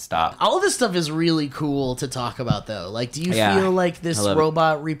that and stop. All of this stuff is really cool to talk about, though. Like, do you feel like this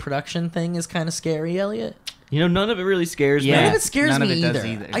robot reproduction thing is kind of scary, Elliot? None of it really scares me. None of it scares me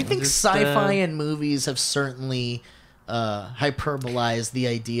either. I think sci-fi and movies have certainly hyperbolized the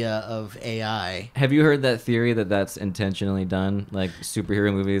idea of AI. Have you heard that theory that that's intentionally done? Like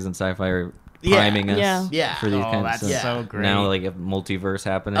superhero movies and sci-fi are priming us for these kinds of that's so great. Now, like, a multiverse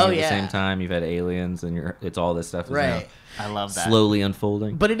happening at the same time. You've had aliens, and it's all this stuff is now I love that. slowly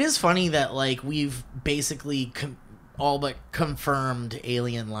unfolding. But it is funny that, like, we've basically all but confirmed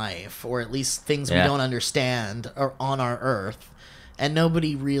alien life, or at least things we don't understand are on our Earth. And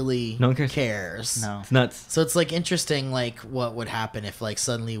nobody really cares. No. It's nuts. So it's, like, interesting, like, what would happen if, like,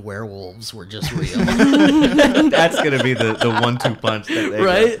 suddenly werewolves were just real. That's going to be the 1-2 punch. That they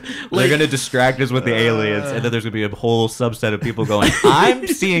Right? They're going to distract us with the aliens, and then there's going to be a whole subset of people going, I'm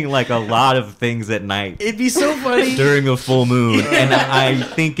seeing, like, a lot of things at night. It'd be so funny. During a full moon, and I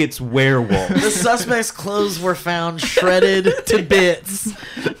think it's werewolves. The suspect's clothes were found shredded to bits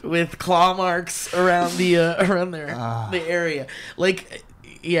with claw marks around the area. Like,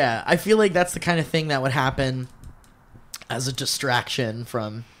 yeah, I feel like that's the kind of thing that would happen as a distraction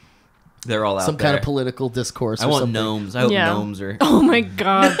from They're all out some there. kind of political discourse. I want gnomes. I hope gnomes are. Oh my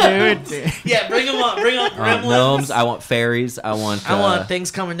god, dude. Yeah, bring them on. Bring on gnomes. I want fairies. I want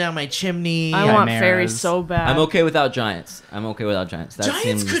things coming down my chimney. I want fairies so bad. I'm okay without giants. That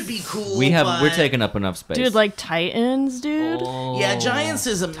Giants could be cool. We're taking up enough space. Dude, like Titans, dude. Oh, yeah, giants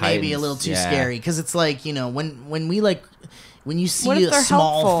is maybe a little too scary, because it's like, when you see a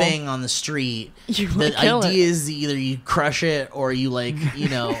small thing on the street, the idea is either you crush it or you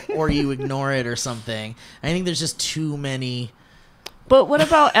or you ignore it or something. I think there's just too many. But what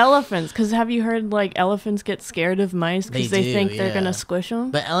about elephants? Because have you heard, like, elephants get scared of mice because they think they're going to squish them?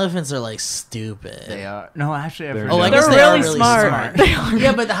 But elephants are, like, stupid. They are. No, actually, I've heard I guess they're they are really smart. They are.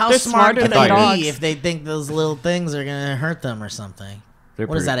 Yeah, but how smart smarter could than they dogs. be if they think those little things are going to hurt them or something?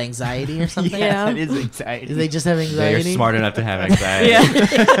 What is that, anxiety or something? Yeah. It is anxiety. Do they just have anxiety? They're smart enough to have anxiety.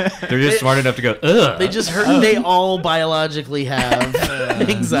 They're just smart enough to go, ugh. They just they all biologically have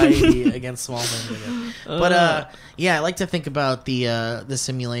anxiety against small things. But I like to think about the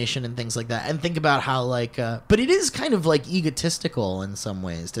simulation and things like that, and think about how, like, but it is kind of, like, egotistical in some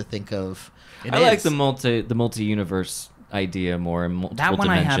ways to think of. I like the multi-universe idea more in multiple that one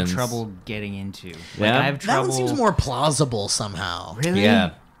dimensions. I have trouble getting into. Yeah? I have trouble. That one seems more plausible somehow. Really? Yeah.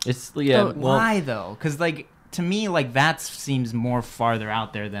 It's why though? Because, like, to me, like, that seems more farther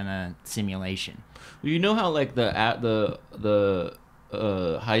out there than a simulation. You know how, like, the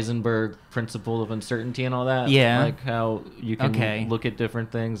Heisenberg principle of uncertainty and all that? Yeah. Like how you can look at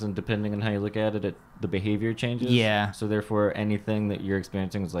different things, and depending on how you look at it, the behavior changes. Yeah. So therefore, anything that you're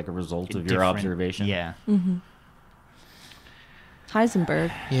experiencing is like a result of your observation. Yeah. Mm-hmm.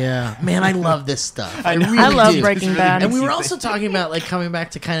 Heisenberg. Yeah, man, I love this stuff. I love do. Breaking Bad. And we were also talking about, like, coming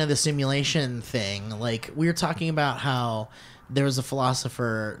back to kind of the simulation thing. Like, we were talking about how there was a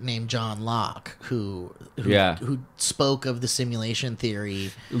philosopher named John Locke who spoke of the simulation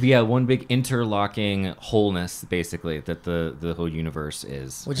theory. Yeah, one big interlocking wholeness, basically, that the whole universe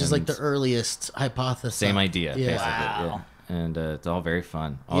is. Which is, like, the earliest hypothesis. Same idea, basically. Wow. Yeah. And it's all very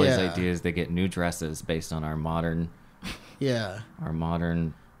fun. All these ideas, they get new dresses based on our modern... Yeah. Our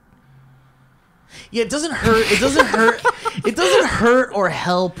modern... Yeah, it doesn't hurt. It doesn't hurt or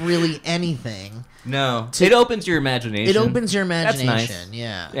help really anything No, it opens your imagination. It opens your imagination. That's nice.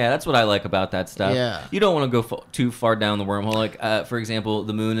 Yeah. Yeah, that's what I like about that stuff. Yeah. You don't want to go too far down the wormhole. Like, for example,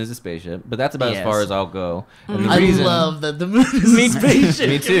 the moon is a spaceship, but that's about as far as I'll go. And the I reason- love that the moon is a spaceship.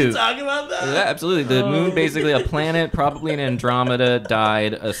 Me Can we too. talk about that? Yeah, absolutely. The moon, basically a planet, probably in Andromeda,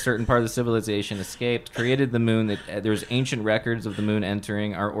 died. A certain part of the civilization escaped, created the moon. There's ancient records of the moon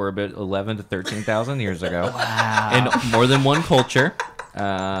entering our orbit 11 to 13,000 years ago. Wow. In more than one culture.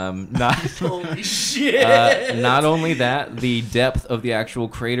 Not Holy shit. not only that, the depth of the actual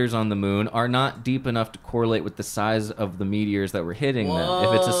craters on the moon are not deep enough to correlate with the size of the meteors that were hitting them.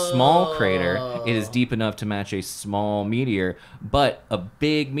 If it's a small crater, it is deep enough to match a small meteor, but a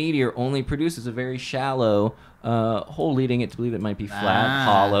big meteor only produces a very shallow hole, leading it to believe it might be flat,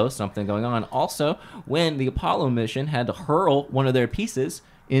 hollow, something going on. Also, when the Apollo mission had to hurl one of their pieces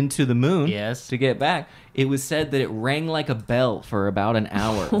into the moon to get back, it was said that it rang like a bell for about an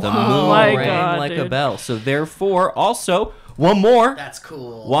hour. The moon rang like a bell. So therefore, also, one more. That's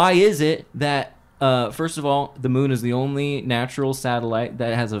cool. Why is it that, first of all, the moon is the only natural satellite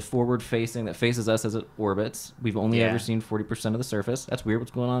that has a forward-facing, that faces us as it orbits? We've only ever seen 40% of the surface. That's weird.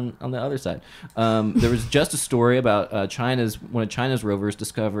 What's going on the other side? There was just a story about one of China's rovers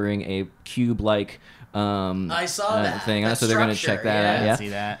discovering a cube-like I saw that thing. that So they're going to check that out. Yeah, see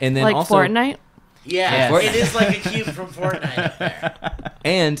that. And then Like also, Fortnite? Yeah, Yes. it is like a cube from Fortnite up there.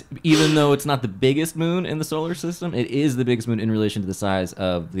 and even though it's not the biggest moon in the solar system, it is the biggest moon in relation to the size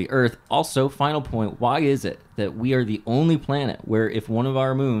of the Earth. Also, final point, why is it that we are the only planet where if one of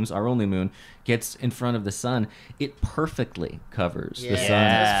our moons, our only moon, gets in front of the sun, it perfectly covers the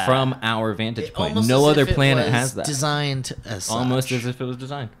sun from our vantage point? Almost No as other if it planet was has that. Designed as such. Almost as if it was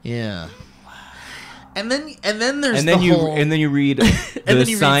designed. Yeah. And then there's And then the you whole... read and the then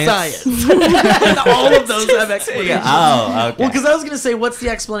you science. read science. And all of those have explanations. Oh, okay. Well, because I was gonna say, what's the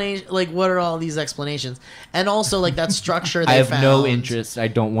explanation? Like, what are all these explanations? And also, like that structure they I have found. no interest. I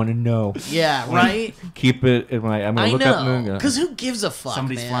don't want to know. Yeah, right. Keep it in my. I'm gonna I look up know. moon. Because who gives a fuck?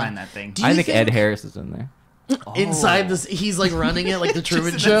 Somebody's man? flying that thing. Do you I think Ed Harris is in there. Inside this, he's like running it like the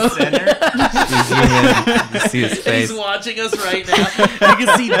Truman Just in Show. the center. You zoom in, you see his face. He's watching us right now. You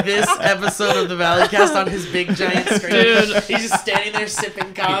can see this episode of the Valleycast on his big giant screen. Dude, he's just standing there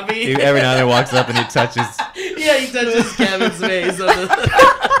sipping coffee. He every now and then walks up and he touches. Yeah, he touches Kevin's face.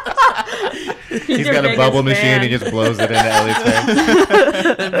 He's got a bubble machine and he just blows it into Ellie's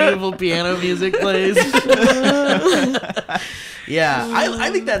face. That beautiful piano music plays. Yeah, I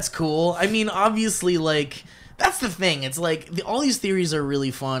think that's cool. I mean, obviously, like, that's the thing. It's like all these theories are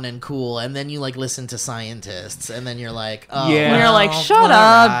really fun and cool, and then you like listen to scientists, and then you're like, oh, Yeah. And you're like, well, shut all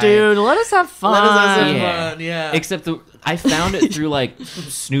up, right. dude. Let us have fun. Let us have some Yeah. fun. Yeah. Except I found it through like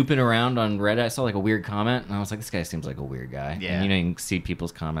snooping around on Reddit. I saw like a weird comment and I was like, this guy seems like a weird guy. Yeah. And you can see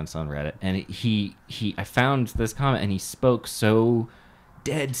people's comments on Reddit. And I found this comment and he spoke so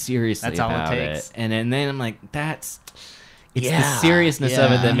dead seriously That's all it about takes. it. And then I'm like, it's Yeah, the seriousness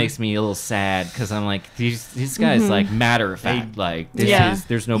of it yeah. that makes me a little sad because I'm like, these guys like matter of fact, like this Yeah. is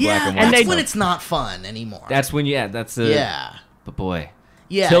there's no yeah, black and white. And that's they- when it's not fun anymore. That's when that's the yeah. But boy,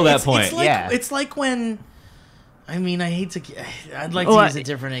 Yeah, till that it's point, like, yeah. it's like when. I mean, I'd like to Well, use a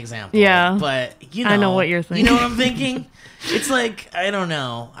different example. yeah. but you know, I know what you're You know what I'm thinking? It's like I don't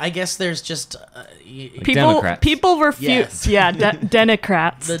know. I guess there's just Democrats. People refuse. Yes. Yeah,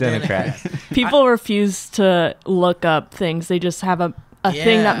 Democrats. the Democrat. People refuse to look up things. They just have a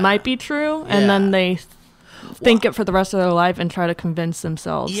thing that Yeah. might be true, and Yeah. then they think it for the rest of their life and try to convince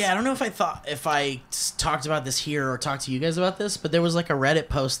themselves. Yeah, I don't know if I talked about this here or talked to you guys about this, but there was like a Reddit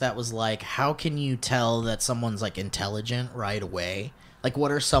post that was like, how can you tell that someone's like intelligent right away? Like,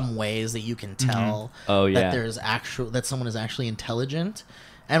 what are some ways that you can tell Oh, yeah. that someone is actually intelligent?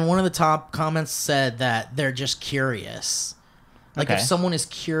 And one of the top comments said that they're just curious. Like, if Okay. someone is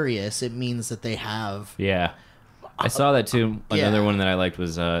curious, it means that they have. Yeah. I saw that too. Another Yeah. one that I liked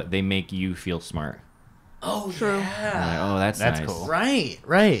was they make you feel smart. Oh, True. I'm yeah. like, oh, that's That's nice. cool. Right,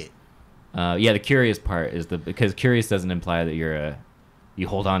 right. Yeah, the curious part is because curious doesn't imply that you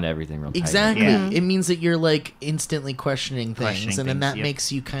hold on to everything real tight. Exactly. Yeah. It means that you're like instantly questioning things, Questioning and then things, that yep.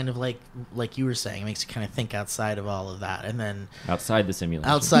 makes you kind of like you were saying, it makes you kind of think outside of all of that, and then Outside the simulation.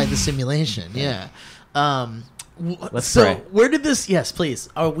 outside the simulation. Yeah. Let's so pray. where did this? Yes, please.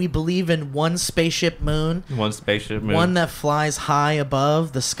 We believe in one spaceship moon, One spaceship moon. one that flies high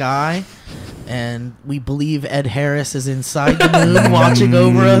above the sky, and we believe Ed Harris is inside the moon watching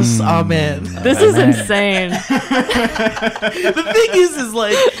over us. Amen. This is insane. The thing is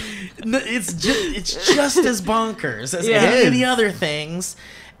like it's just as bonkers as Yeah. any of the other things,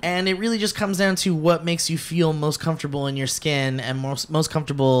 And it really just comes down to what makes you feel most comfortable in your skin and most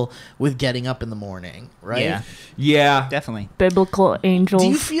comfortable with getting up in the morning, right? Yeah, Yeah. definitely. Biblical angels. Do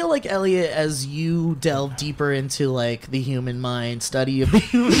you feel like, Elliot, as you delve deeper into like the human mind, study of the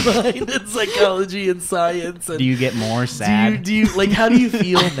human mind and psychology and science, and Do you get more sad? do you like, how do you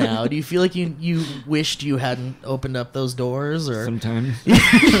feel now? Do you feel like you wished you hadn't opened up those doors, or Sometimes.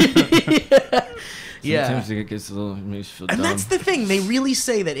 yeah? Sometimes it gets a little, makes you feel And dumb. that's the thing. They really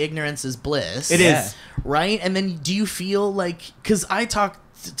say that ignorance is bliss. It is. Right? And then do you feel like... Because I talk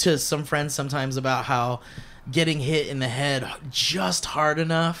to some friends sometimes about how getting hit in the head just hard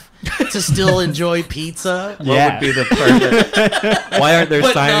enough to still enjoy pizza... What would be the perfect... Why aren't there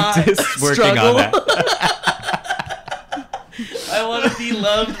But not scientists working struggle. on that? I want to be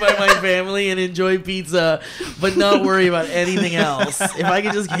loved by my family and enjoy pizza, but not worry about anything else. If I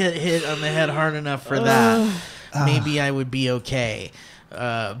could just get hit on the head hard enough for that, maybe I would be okay.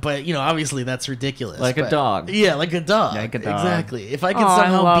 But, you know, obviously that's ridiculous. Like a but- dog. Yeah, like a dog. Like a dog. Exactly. If I could Aw, I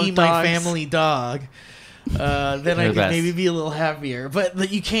somehow love be my dogs. family dog, then I They're could best. maybe be a little happier.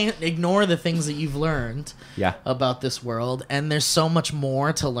 But you can't ignore the things that you've learned Yeah. about this world, and there's so much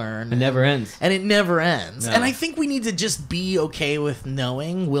more to learn. It never ends. And it never ends. No. And I think we need to just be okay with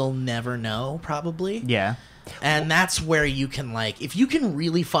knowing we'll never know, probably. Yeah. And that's where you can, like, if you can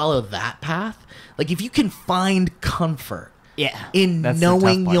really follow that path, like, if you can find comfort Yeah. in That's the tough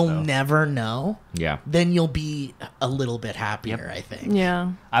knowing part, you'll though. never know, Yeah. then you'll be a little bit happier, I think.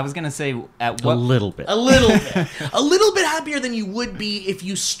 Yeah. I was gonna say at A what little bit. A little bit. A little bit happier than you would be if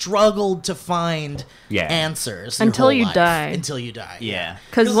you struggled to find Yeah. answers your Until whole you life. die. Until you die. Yeah.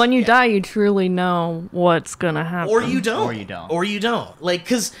 Because when you yeah. die, you truly know what's gonna happen. Or you don't. Or you don't. Or you don't. Like,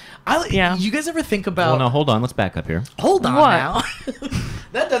 because Yeah. you guys ever think about... Well, no, hold on. Let's back up here. Hold on What? now.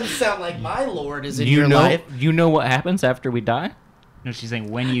 That doesn't sound like my Lord is in You your know, life. you know what happens after we die? No, she's saying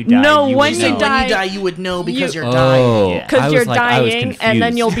when you die. No, you when will you know. When die- you die, you would know because You- you're dying. Yeah. I Because was you're like- I was dying, and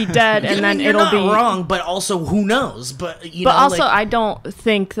then confused. you'll be dead, and I then mean, you're it'll not be wrong, but also who knows? But you But know, also, like, I don't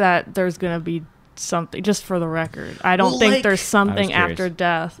think that there's gonna be something. Just for the record, I don't Well, think like- there's something curious. after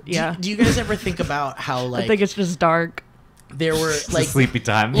death. Yeah, do you guys ever think about how, like, I think it's just dark. there were like sleepy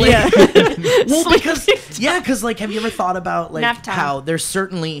time. Yeah, well, because like, have you ever thought about like Nap time. how there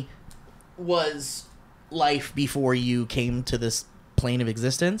certainly was life before you came to this plane of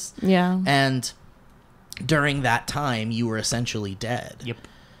existence, yeah. and during that time you were essentially dead. Yep.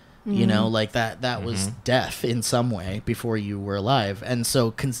 You know, like that was death in some way before you were alive. And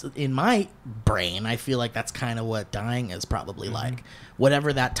so in my brain, I feel like that's kind of what dying is probably like.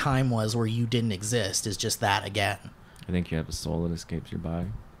 Whatever that time was where you didn't exist is just that again. I think you have a soul that escapes your body.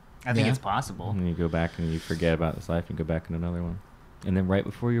 I think Yeah. it's possible. And you go back and you forget about this life and go back in another one. And then right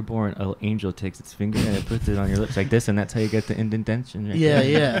before you're born, an angel takes its finger and it puts it on your lips like this, and that's how you get the indentation. Right Yeah,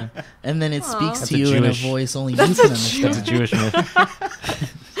 there. yeah. And then it speaks That's to a you in a Jewish- voice only you can understand. That's a Jewish myth.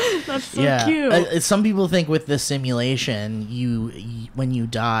 That's so Yeah. cute. Some people think with the simulation, when you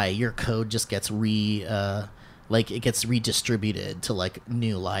die, your code just gets it gets redistributed to like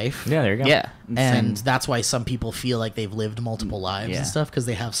new life. Yeah, there you go. Yeah. And that's why some people feel like they've lived multiple lives Yeah. and stuff, because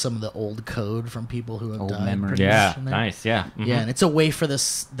they have some of the old code from people who have Old died. memories. pretty Yeah, much in there. nice. Yeah. Mhm. Yeah, and it's a way for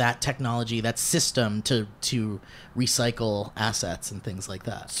that technology, that system to recycle assets and things like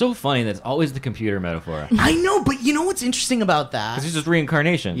that. So funny that it's always the computer metaphor. I know, but you know what's interesting about that? Because it's just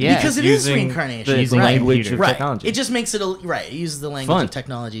reincarnation. Yeah. Because it is Using reincarnation. The Using language computer. of Right. technology. It just makes it right. It uses the language Fun. of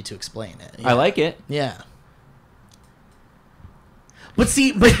technology to explain it. I like it. Yeah. But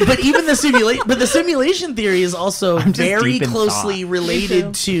see, but even the simulation theory is also I'm just very deep in closely thought.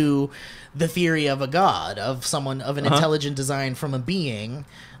 related to the theory of a god, of someone, of an Uh-huh. intelligent design from a being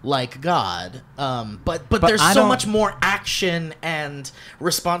like God. But But there's I so don't- much more action and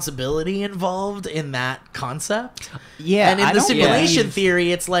responsibility involved in that concept. Yeah, And in I the don't simulation believe-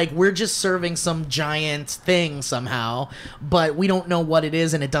 theory, it's like we're just serving some giant thing somehow, but we don't know what it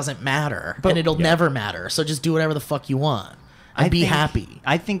is, and it doesn't matter, and it'll never matter. So just do whatever the fuck you want and be happy.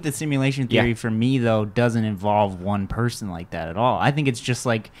 I think the simulation theory Yeah. for me though doesn't involve one person like that at all. I think it's just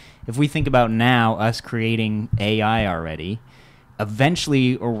like if we think about now us creating AI already,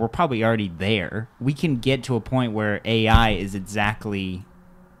 eventually, or we're probably already there, we can get to a point where AI is exactly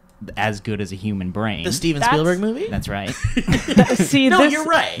as good as a human brain. The Steven That's- Spielberg movie? That's right. See, No, this, you're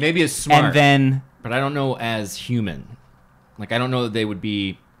right. Maybe as smart. And then but I don't know as human. Like, I don't know that they would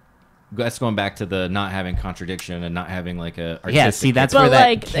be. That's going back to the not having contradiction and not having like a. Yeah, artistic see, that's But where that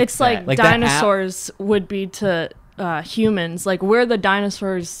like, kicks it's like, that. Like that app- dinosaurs would be to humans. Like we're the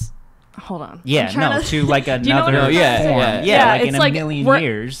dinosaurs hold on. Yeah, I'm trying no, to like Do you know what another I'm Yeah, form. yeah. Yeah, like it's in a like million we're-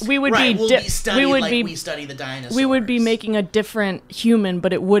 years. We would Right, be we'll di- be studied we would like be we study the dinosaurs. we would be making a different human,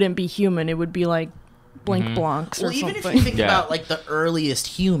 but it wouldn't be human. It would be like Blink Blancs or Well, even something. if you think Yeah. about like the earliest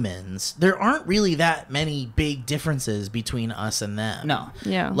humans, there aren't really that many big differences between us and them. No.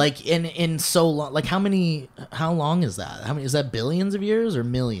 yeah. Like in so long, like how long is that? How many is that? Billions of years or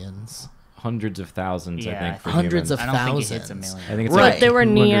millions? Hundreds of thousands, I Yeah, think, for Hundreds humans. of I don't think it hits a thousands. million. I think it's Right. like But there were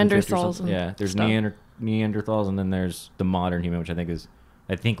 250 or Neanderthals something. and Yeah, there's stuff. Neanderthals, and then there's the modern human, which I think is,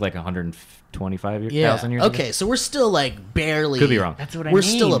 like 125,000 Yeah. years ago. Okay, so we're still like barely. Could be wrong. That's what I We're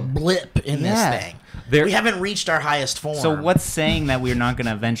mean. still a blip in Yeah. this thing. There- We haven't reached our highest form. So what's saying that we're not going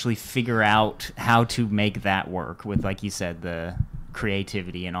to eventually figure out how to make that work with, like you said, the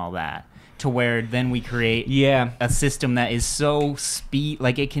creativity and all that, to where then we create Yeah, a system that is so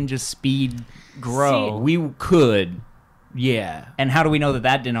like it can just speed grow. we could. Yeah. And how do we know that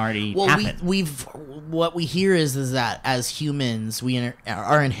that didn't already Well, happen? what we hear is that as humans we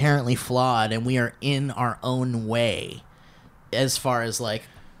are inherently flawed and we are in our own way as far as like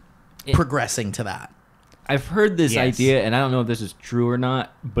progressing to that. I've heard this Yes. idea, and I don't know if this is true or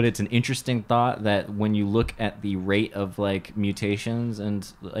not, but it's an interesting thought that when you look at the rate of like mutations and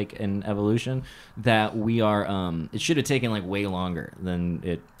like in evolution, that we are it should have taken like way longer than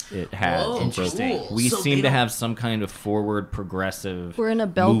it has. Whoa, And so cool. we So seem they to don't- have some kind of forward progressive We're in a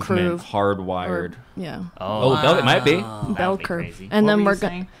bell movement, curve. hardwired. Yeah. Oh, it might be. Bell be curve. crazy. And What then were we're you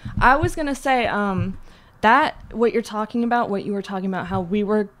going saying? I was going to say that what you're talking about, what you were talking about, how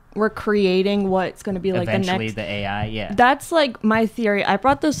we're creating what's going to be like Eventually, the next the AI, yeah. That's like my theory. I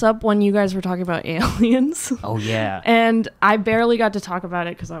brought this up when you guys were talking about aliens. Oh, yeah. And I barely got to talk about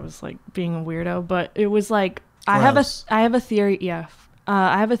it because I was like being a weirdo. But it was like I have a theory. Yeah,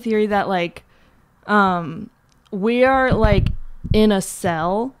 I have a theory that like we are like in a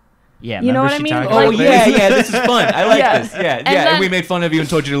cell. Yeah, You know remember what I she mean? talked Like- about This is fun. I like Yeah. this. Yeah, And and then- we made fun of you and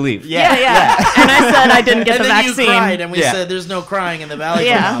told you to leave. Yeah. And I said I didn't get And the then vaccine. you cried and we Yeah. said there's no crying in the Valleyfolk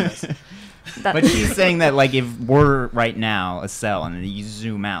Yeah. office. But she's saying that, like, if we're right now a cell and then you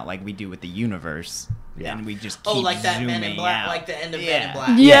zoom out, like we do with the universe, and we just keep Oh, like that zooming Men in Black, out. like the end of Men Yeah. in Black.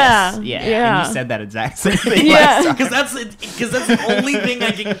 Yeah. Yes, yeah. Yeah. And you said that exact same thing. Yeah. last time. Because that's the only thing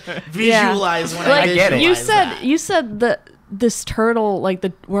I can visualize when Like, I get it. visualize you said that this turtle, like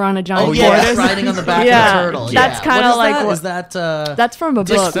we're on a giant Oh yeah, tortoise. riding on the back Yeah. of the turtle. That's yeah. kinda What is like that? what- Is that That's from a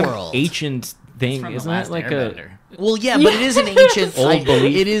book. Discworld. Ancient thing, From the isn't last it? Like Airbender. Well, yeah, but it is an ancient. Old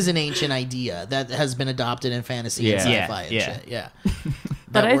belief. It is an ancient idea that has been adopted in fantasy and Yeah. sci-fi and Yeah. shit. Yeah,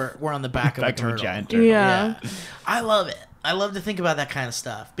 But that I- we're on the back of a Back of a turtle. giant turtle. Yeah. I love it. I love to think about that kind of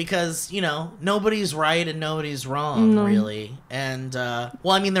stuff because nobody's right and nobody's wrong really. And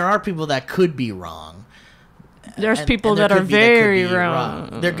well, I mean, there are people that could be wrong. There's And- people and there that are could be that could very be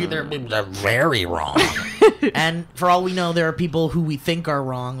wrong. They're very wrong. And for all we know, there are people who we think are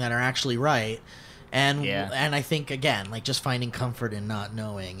wrong that are actually right. And Yeah. and I think again, like just finding comfort in not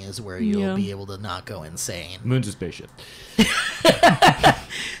knowing is where you'll Yeah. be able to not go insane. Moon's a spaceship.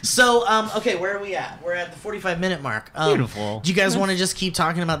 So okay, where are we at? We're at the 45-minute mark. Beautiful. Do you guys want to just keep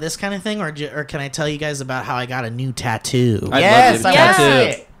talking about this kind of thing, or can I tell you guys about how I got a new tattoo? I'd Yes, love I to want to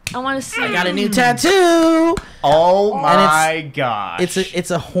tattoo. see it. I want to see. I got a new tattoo. Oh it's- my gosh.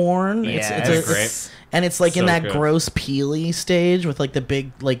 It's a horn. Yeah, it's that's great. And it's like in So that good. gross peely stage with like the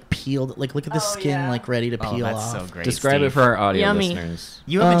big like peeled like look at the skin yeah. like ready to Oh, peel that's off. so great. Describe Steve. it for our audio Yummy. listeners.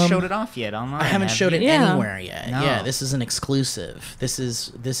 You haven't showed it off yet online. I haven't have showed you? it Yeah. anywhere yet. No. Yeah, this is an exclusive. This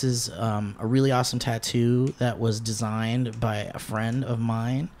is a really awesome tattoo that was designed by a friend of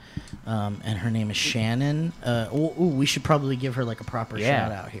mine, and her name is Shannon. We should probably give her like a proper Yeah.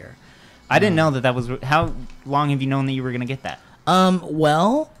 shout out here. I didn't know that was. How long have you known that you were gonna get that?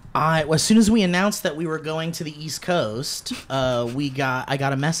 Well, as soon as we announced that we were going to the East Coast, I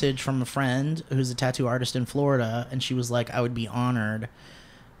got a message from a friend who's a tattoo artist in Florida, and she was like, "I would be honored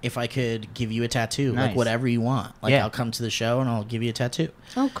if I could give you a tattoo, like Nice. whatever you want. Like Yeah. I'll come to the show and I'll give you a tattoo."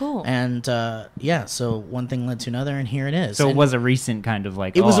 Oh, cool. And yeah, so one thing led to another, and here it is. So And it was a recent kind of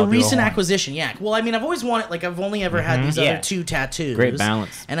like. it was oh, a I'll do recent horn. acquisition. Yeah. Well, I mean, I've always wanted, like, I've only ever had these Yeah. other two tattoos. Great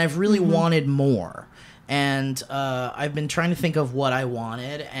balance. And I've really wanted more. And I've been trying to think of what I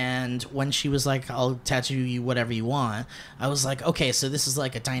wanted. And when she was like, "I'll tattoo you whatever you want," I was like, okay, so this is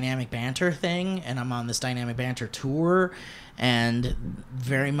like a dynamic banter thing. And I'm on this dynamic banter tour. And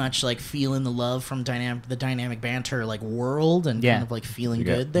very much like feeling the love from the dynamic banter like world, and Yeah. kind of like feeling You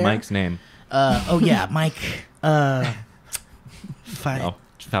got good there. Mike's name. Oh yeah, Mike. Oh,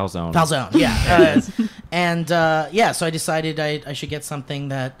 Foul Zone. Foul Zone, yeah. So I decided I should get something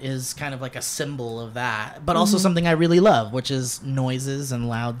that is kind of like a symbol of that, but also something I really love, which is noises and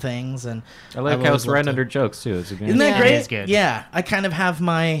loud things. And I like I've how always it's right loved under it. jokes too. It's a good. Isn't that Yeah. great? It is good. Yeah, I kind of have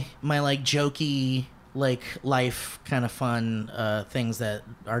my like jokey, like life kind of fun things that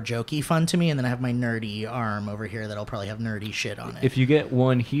are jokey fun to me, and then I have my nerdy arm over here that'll probably have nerdy shit on it. If you get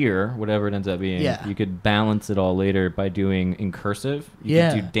one here, whatever it ends up being, Yeah. you could balance it all later by doing in cursive. You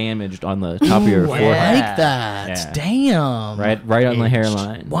Yeah. could do damaged on the top of your Ooh, I forehead. like that. Yeah. Damn. Right on the Aged.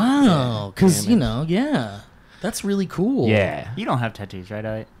 hairline. Wow. Because, Damn it. yeah. That's really cool. Yeah. You don't have tattoos,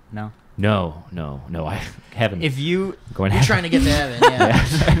 right? No. No. I haven't. If you going You're trying to get to heaven, yeah.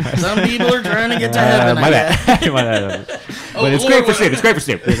 Some people are trying to get to heaven. my I bad. guess. My bad. Oh, But it's Lord great for would- Steve. It's great for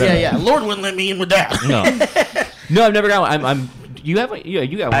Steve. Yeah. Lord wouldn't let me in with that. No, I've never got one. I'm. You have one? Yeah,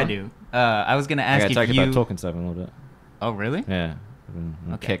 you got one. I do. I was gonna I ask gotta talk if you. about Tolkien stuff in a little bit. Oh, really? Yeah.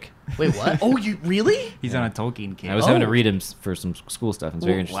 Okay. Kick. Wait, what? Oh, you really? He's on a Tolkien kick. I was having to Oh. read him for some school stuff. It's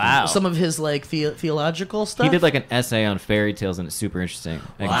very interesting. wow. Some of his like theological stuff. He did like an essay on fairy tales, and it's super interesting.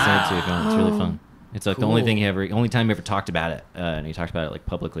 I can send it to you if you want. It's really fun. It's like the only Cool. thing only time he ever talked about it, and he talked about it like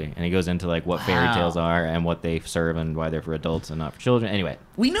publicly, and he goes into like what fairy Wow. tales are and what they serve and why they're for adults and not for children. Anyway,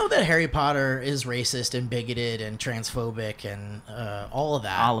 We know that Harry Potter is racist and bigoted and transphobic and all of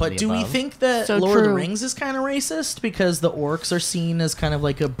that. All of but the do we above. think that So Lord of the true. Rings is kind of racist because the orcs are seen as kind of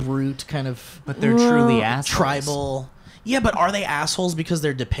like a brute, kind of But they're truly assholes. tribal? Yeah, but are they assholes because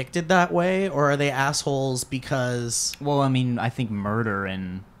they're depicted that way, or are they assholes because? Well, I mean, I think murder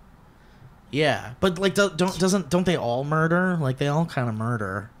and Yeah, but like don't they all murder? Like they all kind of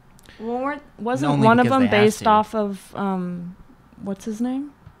murder. Well, wasn't Only one of because them they have based to. off of what's his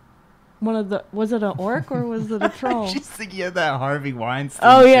name? Was it an orc or was it a troll? Just thinking of that Harvey Weinstein.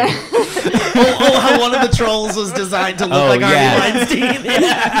 Oh yeah. How one of the trolls was designed to look Oh, like yeah. Harvey Weinstein.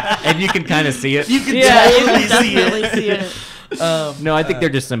 Yeah. and you can kind of see it. You can Yeah, you totally can see definitely it. see it. No, I think they're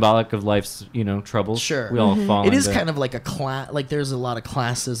just symbolic of life's, troubles. Sure. we all fall. It is into- kind of like a like there's a lot of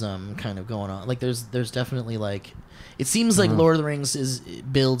classism kind of going on. Like there's definitely like it seems like Lord of the Rings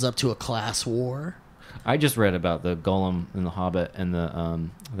builds up to a class war. I just read about the Golem and the Hobbit and the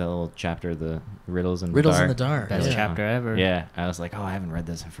that little chapter, the Riddles in Riddles the in Dark. the Dark. Best yeah. chapter ever. Yeah, I was like, oh, I haven't read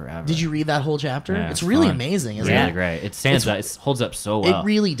this in forever. Did you read that whole chapter? Yeah, it's it's really fun. amazing, It's isn't really it? great. It stands up. It holds up so well. It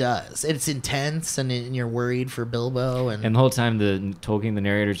really does. It's intense, and you're worried for Bilbo. And the whole time, the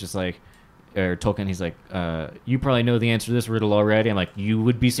narrator's just like, or Tolkien, he's like, you probably know the answer to this riddle already. I'm like, you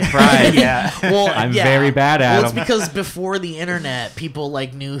would be surprised. Yeah. well, I'm very bad at Well, it's them. because before the internet, people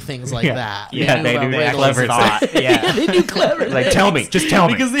like knew things like Yeah. that. Yeah, they about knew riddles clever and thought. stuff. Yeah. they knew clever. Like, things. tell me. Just tell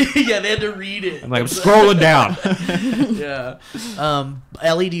me. Because they had to read it. I'm like, I'm scrolling down. Yeah.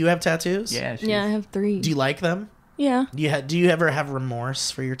 Ellie, do you have tattoos? Yeah. Yeah, I have 3. Do you like them? Yeah. Do you ever have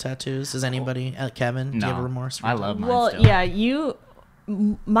remorse for your tattoos? Does anybody, Kevin? Do you have No. remorse? For I your love mine Well, still. yeah,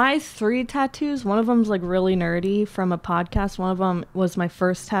 my 3 tattoos, one of them's like really nerdy from a podcast. One of them was my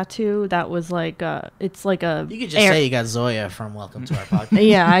first tattoo that was like it's like a You could just say you got Zoya from Welcome to Our Podcast.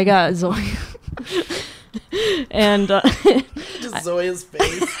 yeah, I got Zoe. And Just Zoya's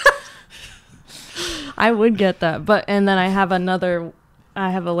face. I would get that. And then I have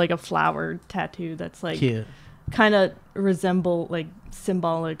like a flower tattoo that's like Cute. kind of like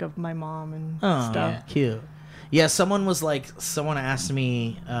symbolic of my mom and Oh, stuff. yeah, cute. Yeah, someone asked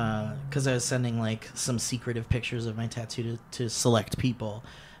me, because I was sending like some secretive pictures of my tattoo to select people,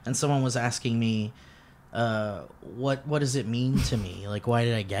 and someone was asking me, what does it mean to me? Like, why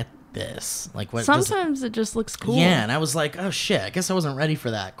did I get this? Like, what? Sometimes it just looks cool. Yeah, and I was like, oh shit, I guess I wasn't ready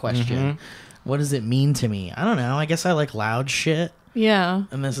for that question. What does it mean to me? I don't know. I guess I like loud shit. Yeah.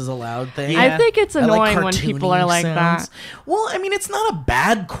 And this is a loud thing. I think it's I like annoying when people are cartoony like sounds. that. Well, I mean, it's not a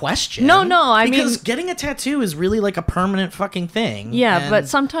bad question. No, I mean- because getting a tattoo is really like a permanent fucking thing. Yeah, but and-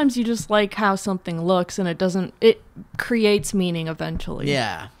 sometimes you just like how something looks and it creates meaning eventually.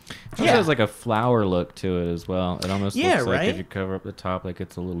 yeah, It has like a flower look to it as well. It almost Yeah, looks like right? if you cover up the top, like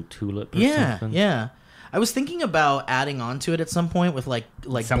it's a little tulip or yeah, something. yeah. I was thinking about adding onto it at some point with like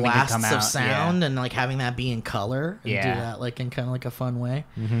Something to blasts come of out, sound and like having that be in color and do Yeah. that like in kind of like a fun way.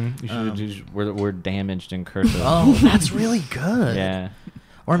 You should use word damaged in cursive. Oh, that's really good. Yeah.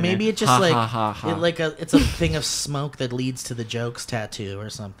 Or maybe it just Ha, like ha, ha, ha. it's a thing of smoke that leads to the jokes tattoo or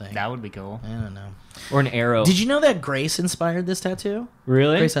something. That would be cool. I don't know. Or an arrow. Did you know that Grace inspired this tattoo?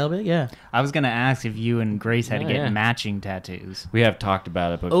 really? Grace Helbig? Yeah. I was gonna ask if you and Grace had to Oh, get yeah. matching tattoos. We have talked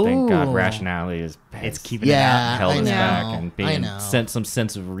about it, but thank God Ooh. rationality is It's keeping Yeah, it held I us know. back and I being know. some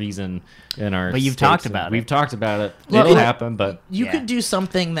sense of reason in our. But you've states, talked and about it. We've talked about it. Well, It'll happen, but You Yeah. could do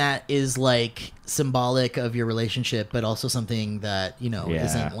something that is like symbolic of your relationship, but also something that Yeah.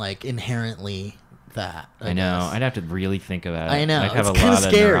 isn't like inherently that. I know. guess. I'd have to really think about it. I know. Like, have It's a kinda lot of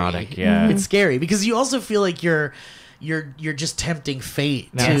scary. neurotic. Yeah. It's scary because you also feel like you're just tempting fate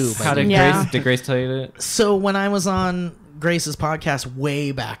too. How by did Yeah. Grace tell you that? So when I was on Grace's podcast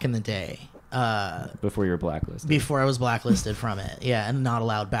way back in the day, Before you were blacklisted. before I was blacklisted from it, yeah, and not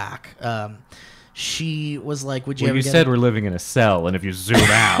allowed back, she was like, "Would you Well, ever you get said we're living in a cell, and if you zoom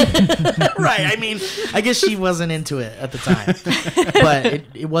out, right?" I mean, I guess she wasn't into it at the time, but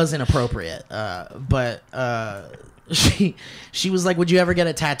it was inappropriate. She was like, "Would you ever get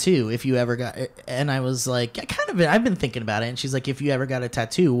a tattoo if you ever got?" And I was like, "Yeah, kind of. I've been thinking about it." And she's like, "If you ever got a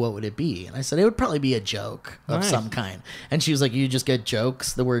tattoo, what would it be?" And I said, "It would probably be a joke of Nice. some kind." And she was like, "You just get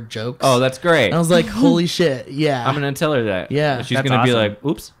jokes, the word jokes." oh, that's great. And I was like, "Holy shit, yeah." I'm gonna tell her that. Yeah. And she's That's gonna be awesome. like,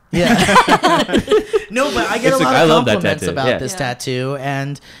 "Oops." Yeah. No, but I get It's a like, lot I of love that compliments tattoo. about Yeah. this Yeah. tattoo.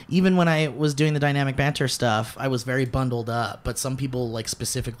 And even when I was doing the dynamic banter stuff, I was very bundled up. But some people like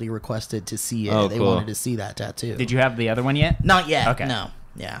specifically requested to see it. Oh, They cool. wanted to see that tattoo. Did you have the other one yet? Not yet. Okay. No.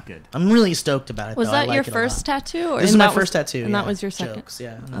 Yeah. Good. I'm really stoked about it. Was though. I that like your it a first lot. tattoo? Or This is and my that was- first tattoo. And yeah. that was your second? Jokes,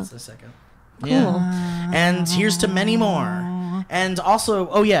 yeah, and that's the second. Cool. Yeah. And here's to many more. And also,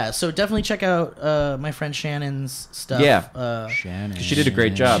 oh yeah, so definitely check out my friend Shannon's stuff. Yeah. Shannon. She did a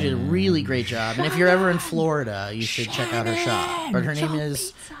great job. She did a really great job. And if you're ever in Florida, you should check out her shop. But her name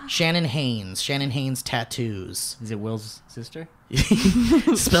is Shannon Haynes. Shannon Haynes Tattoos. Is it Will's sister?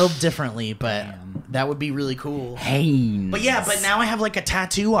 Spelled differently, but Damn. that would be really cool. Haynes. But yeah, but now I have like a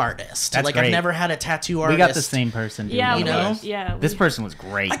tattoo artist. That's like I've great. never had a tattoo artist. We got the same person. doing Yeah, all You of know? this. Yeah. This person was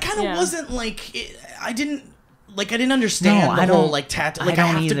great. I kind of Yeah. wasn't like I didn't understand No, the I whole don't- like tattoo. I Like I,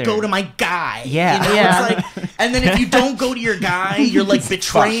 don't have either. to go to my guy. Yeah. you know? Yeah. It's like, and then if you don't go to your guy, you're like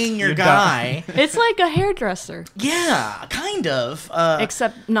betraying your You're guy. It's like a hairdresser, Yeah, kind of.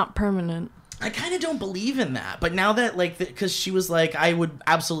 except not permanent. I kind of don't believe in that. But now that, like, because she was like, I would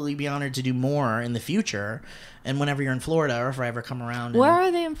absolutely be honored to do more in the future. And whenever you're in Florida or if I ever come around. Where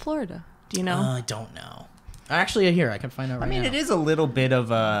are they in Florida? Do you know? I don't know. Actually, here, I can find out right I mean, now. it is a little bit of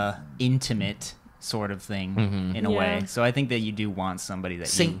a intimate sort of thing in a Yeah. way. So I think that you do want somebody that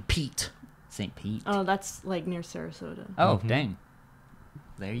St. Pete. St. Pete. Oh, that's like near Sarasota. Oh, dang.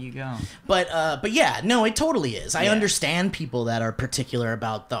 There you go. But yeah, no, it totally is. I Yeah. understand people that are particular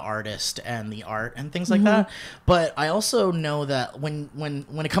about the artist and the art and things like that. But I also know that when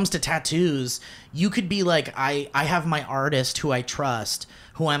it comes to tattoos, you could be like, I have my artist who I trust,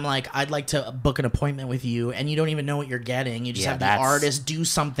 who I'm like, I'd like to book an appointment with you, and you don't even know what you're getting. You just Yeah, have the that's- artist do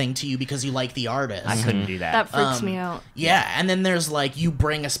something to you because you like the artist. I couldn't do that. That freaks me out. Yeah, and then there's like you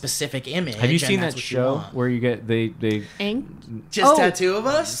bring a specific image. Have you and seen that's that what you show want. where you get they? Ink? Just Oh. tattoo of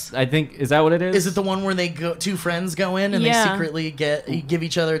us? I think is that what it is? Is it the one where they go two friends go in and they Yeah. secretly give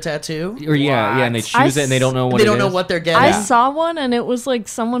each other a tattoo? Or yeah, and they What? choose it and they don't know what They it don't know is? what they're getting. I saw one and it was like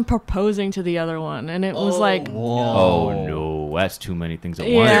someone proposing to the other one, and it was like, Oh no, that's too many things at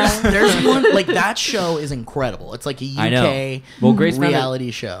Yeah. once. There's one like that show is incredible. It's like a I know. UK Well, Grace found it-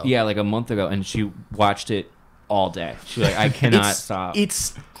 reality show. Yeah, like a month ago, and she watched it all day. She's like, I cannot stop.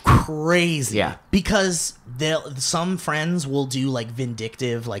 It's crazy. Yeah. Because some friends will do like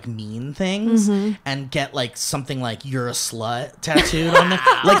vindictive, like mean things and get like something like "you're a slut" tattooed on them,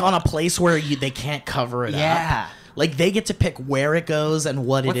 like on a place where they can't cover it Yeah. up. Like they get to pick where it goes and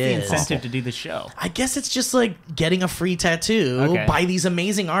what What's it the is. incentive to do the show? I guess it's just like getting a free tattoo Okay. by these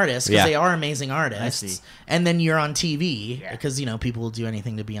amazing artists because Yeah. they are amazing artists. I see. And then you're on TV Yeah. because people will do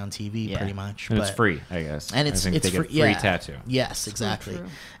anything to be on TV Yeah. pretty much. and it's but- free, I guess. And I it's think it's they free. get free Yeah. tattoo. Yes, exactly. true.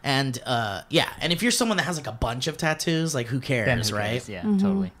 And yeah, and if you're someone that has like a bunch of tattoos, like who cares, Then who right? cares? Yeah,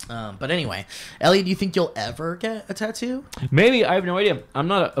 totally. But anyway, Ellie, do you think you'll ever get a tattoo? Maybe I have no idea. I'm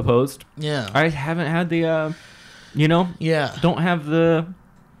not opposed. Yeah. I haven't had the, Yeah. don't have the.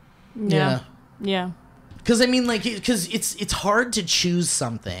 yeah, yeah. Because I mean, like, because it's hard to choose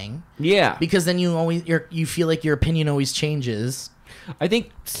something Yeah, because then you feel like your opinion always changes. I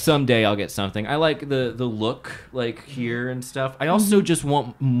think someday I'll get something. I like the look, like here and stuff. I also just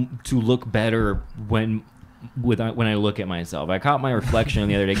want to look better when I look at myself. I caught my reflection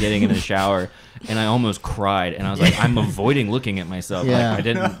the other day getting in the shower, and I almost cried. And I was like, I'm avoiding looking at myself. Yeah. Like I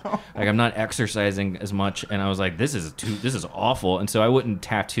didn't, like I'm not exercising as much. And I was like, this is awful. And so I wouldn't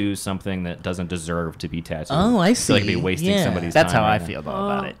tattoo something that doesn't deserve to be tattooed. Oh, I feel like I'd be see. wasting Yeah. somebody's That's time. how I right now. feel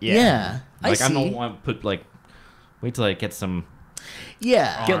about it. Yeah. I Like see. I don't want to put like. Wait till I get some.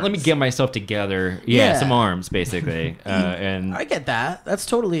 Yeah. Let me get myself together. Yeah, Yeah. some arms basically. And I get that. That's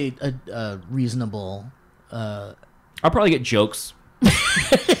totally a reasonable. I'll probably get jokes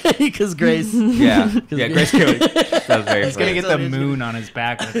Because Grace. Yeah, Grace Kelly. That was very He's gonna funny. get the moon on his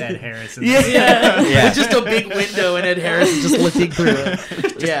back with Ed Harris. Yeah. Yeah. It's just a big window and Ed Harris is just looking through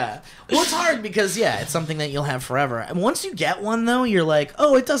it. Yeah. Well, it's hard because, it's something that you'll have forever. And once you get one, though, you're like,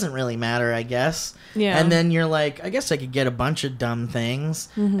 oh, it doesn't really matter, I guess. Yeah. And then you're like, I guess I could get a bunch of dumb things,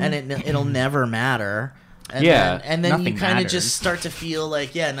 and it'll never matter. And Yeah. then you Nothing kind of matters. just start to feel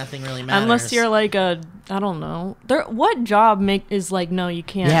like, nothing really matters. Unless you're like I don't know. What job is like, no, you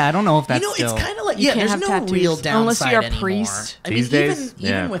can't. Yeah, I don't know if that's it's kind of like, You can't there's have no tattoos real downside unless you're a anymore. priest. I mean, These days? even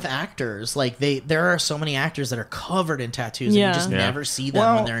Yeah. with actors, like there are so many actors that are covered in tattoos, and Yeah. you just Yeah. never see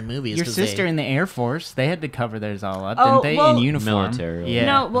them when they're in movies. Your 'cause sister they, in the Air Force, they had to cover theirs all up, Oh, didn't they? well- In uniform. Military. Yeah.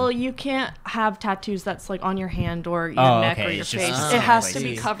 No, well, you can't have tattoos that's like on your hand or your Oh, neck okay, or your it's just face. the it has same to be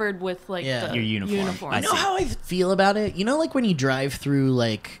place. covered with like Yeah. the Your uniform. I You know how I feel about it? You know, like when you drive through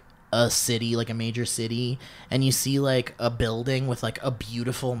like a city, like a major city, and you see like a building with like a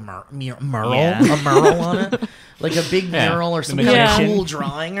beautiful mural, Yeah. a mural on it, like a big Yeah. mural or some The kind of magician. cool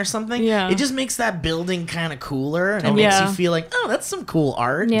drawing or something. Yeah. It just makes that building kind of cooler, and it makes Yeah. you feel like, oh, that's some cool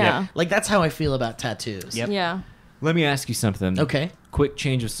art. Yeah. Like that's how I feel about tattoos. Yep. Yeah. Let me ask you something. Okay. Quick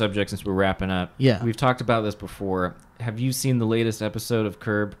change of subject since we're wrapping up. Yeah. We've talked about this before. Have you seen the latest episode of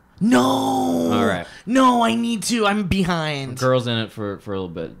Curb? No. All right. No, I need to. I'm behind. Girl's in it for a little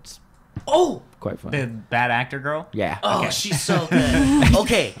bit. It's Oh. quite fun. The bad actor girl? Yeah. Oh, she's so good.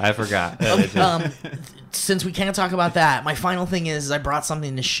 Okay. I forgot. Since we can't talk about that, my final thing is I brought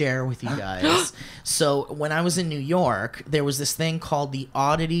something to share with you guys. So when I was in New York, there was this thing called the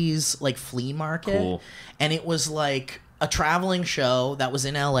Oddities like flea market, Cool. and it was like a traveling show that was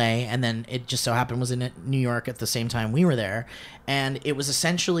in LA, and then it just so happened was in New York at the same time we were there, and it was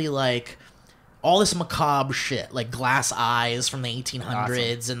essentially like all this macabre shit, like glass eyes from the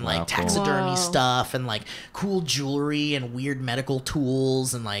 1800s and like Wow, cool. taxidermy Wow. stuff and like cool jewelry and weird medical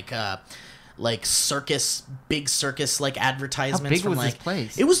tools and like circus, big circus like advertisements. How big from was this like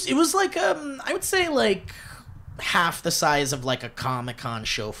place? It was like I would say like half the size of like a Comic-Con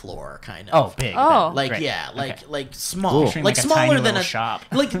show floor kind of. Oh, big. Oh. then. Like Great. like Okay. like small, Cool. Picturing like like a smaller tiny than little a shop.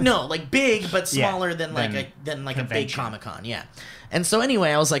 like no, like big but Yeah, smaller than like than a big convention. Comic-Con, yeah. And so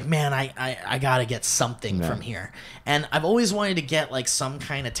anyway, I was like, man, I gotta get something Yeah. from here. And I've always wanted to get like some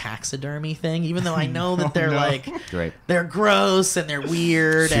kind of taxidermy thing, even though I know that they're no. like Great. they're gross and they're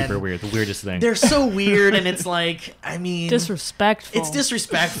weird and weird. The weirdest thing. they're so weird, and it's like, I mean, Disrespectful. it's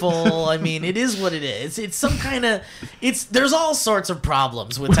disrespectful. I mean, it is what it is. It's some kind of there's all sorts of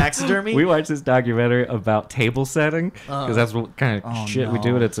problems with taxidermy. We watched this documentary about table setting because that's what kind of shit we do.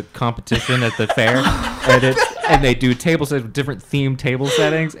 no. And it's a competition at the fair, and they do table sets with different themed table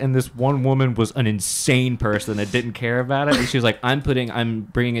settings. And this one woman was an insane person that didn't care about it. And she was like, "I'm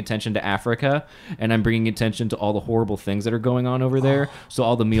bringing attention to Africa, and I'm bringing attention to all the horrible things that are going on over there. So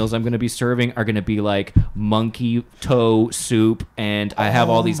all the meals I'm going to be serving are going to be like monkey toe soup, and I have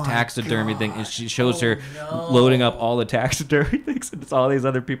all these my taxidermy things." And she shows her no. loading up all the taxidermy things, and it's all these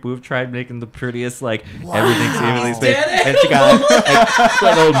other people who've tried making the prettiest, like everything seemingly Did fake. it? And she got like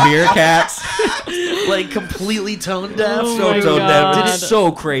little meerkats. like completely tone deaf. Oh So my so God. damn, it's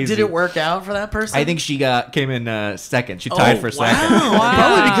so crazy. Did it work out for that person? I think she came in second. She tied for second. Wow.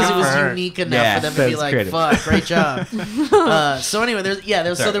 Probably because it was For her. unique enough Yeah, for them to be that's like, creative. "Fuck, great job." So anyway, there was yeah.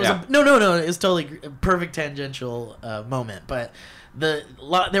 no, it was totally a perfect tangential moment, but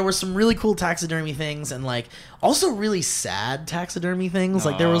there were some really cool taxidermy things and like also really sad taxidermy things.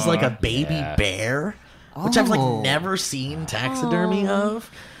 Like there was like a baby yeah. bear, which I've like Oh. never seen taxidermy of.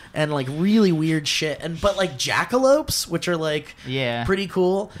 And like really weird shit, but like jackalopes, which are like Yeah. pretty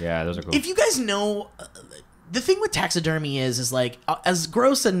cool. Yeah, those are cool. If you guys know, the thing with taxidermy is like as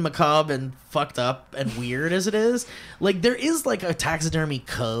gross and macabre and fucked up and weird as it is, like there is like a taxidermy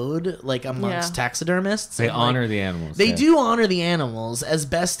code like amongst Yeah. taxidermists. they and, like, honor the animals. They yeah. do honor the animals as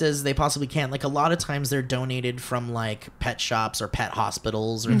best as they possibly can. Like a lot of times they're donated from like pet shops or pet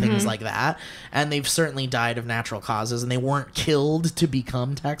hospitals or things like that. And they've certainly died of natural causes and they weren't killed to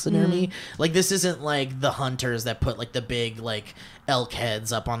become taxidermy. Like this isn't like the hunters that put like the big like elk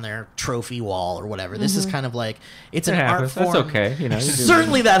heads up on their trophy wall or whatever. This is kind of like it's It an art happens. form. That's okay. You know, you do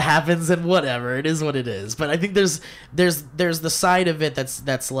Certainly that happens and whatever. It is what it is. But I think there's the side of it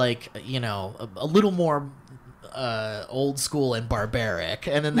that's like, you know, a little more old school and barbaric,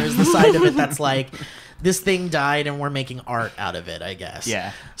 and then there's the side of it that's like this thing died and we're making art out of it, I guess.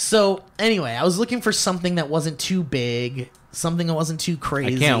 Yeah. So anyway, I was looking for something that wasn't too big, something that wasn't too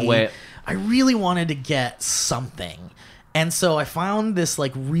crazy. I can't wait. I really wanted to get something, And so I found this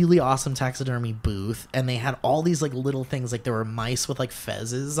like really awesome taxidermy booth, and they had all these like little things, like there were mice with like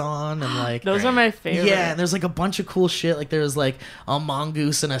fezzes on, and like Those are my favorite. yeah, and there's like a bunch of cool shit. Like there was like a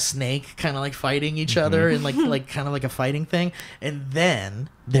mongoose and a snake kind of like fighting each other, and like kind of like a fighting thing. And then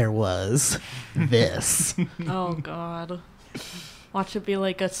there was this. Oh God. Watch it be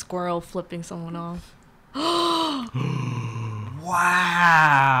like a squirrel flipping someone off.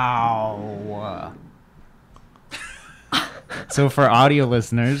 Wow. So for audio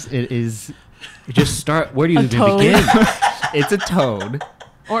listeners, it is Just start. Where do you A even toad. begin? it's a toad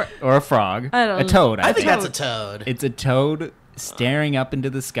Or or a frog. I don't A toad. I think that's a think. toad It's a toad staring up into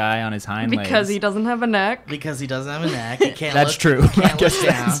the sky on his hind because legs. he doesn't have a neck. because he doesn't have a neck. He can't. That's look, true. He I can't guess look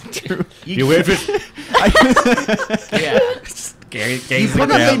down. that's true. You wait for yeah. You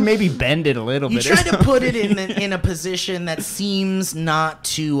put up maybe bend it a little You bit. try to put it in a position that seems not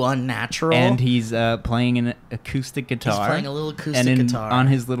too unnatural. And he's playing an acoustic guitar. He's playing a little acoustic and guitar. on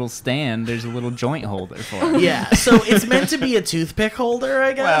his little stand, there's a little joint holder for him. yeah, so it's meant to be a toothpick holder,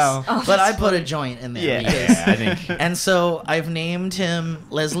 I guess. Wow. But I put a joint in there. Yeah, because- I think. And so I've named him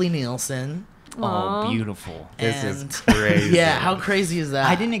Leslie Nielsen. Oh, Aw. beautiful. This and, is crazy. Yeah, how crazy is that?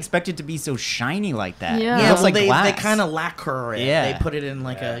 I didn't expect it to be so shiny like that. Yeah. It Yeah, looks well, like they glass. kind of lacquer it. Yeah. They put it in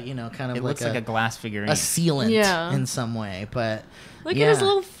like a, you know, kind of It like looks like a glass figurine. a sealant Yeah. in some way. But Look yeah. at his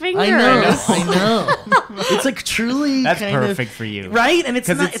little fingers. I know, I know. It's like truly That's kind perfect of, for you. right? And it's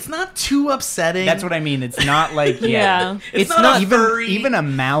 'Cause not it's not too upsetting. That's what I mean. It's not like Yeah. It's not a even furry- even a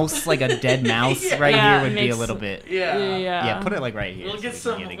mouse, like a dead mouse, right Yeah, here it would be a makes- little bit. Yeah. Yeah, put it like right here. We'll so get we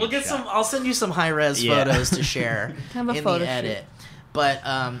some. can a We'll good get some. shot. I'll send you some high res Yeah. photos to share Have a in photo the shoot. edit. But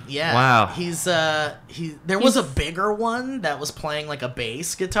yeah, Wow. He's there was a bigger one that was playing like a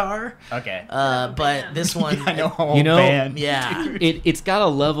bass guitar. Okay. But this one, I know. a whole You know- band. yeah, It's got a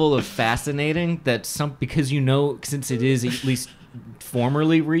level of fascinating that because since it is at least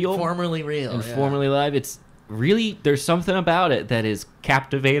formerly real formerly real, and yeah. formerly live, it's really there's something about it that is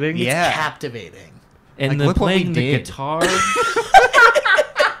captivating. It's Yeah. captivating. And Like, the look what we playing the did. guitar.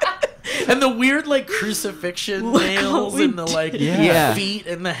 And the weird like crucifixion nails we in the like Yeah. feet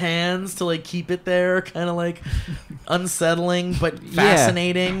and the hands to like keep it there, kind of like unsettling but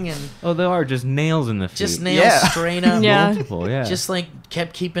fascinating, and Oh, there are just nails in the feet. just nails Yeah. straight up. Yeah. Multiple, yeah. Just like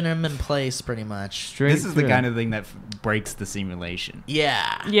kept keeping him in place pretty much. straight This is the through. kind of thing that breaks the simulation.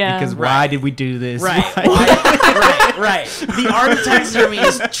 Yeah. Yeah. Because why did we do this? Right. Why- right. The art of taxidermy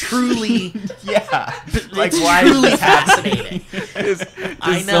is truly, yeah. Like it's why truly is this happening? fascinating.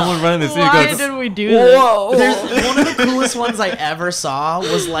 I know. Someone running the city Why goes, did we do this? There's one of the coolest ones I ever saw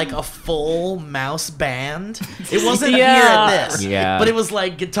was like a full mouse band. It wasn't here Yeah. at this, Yeah. but it was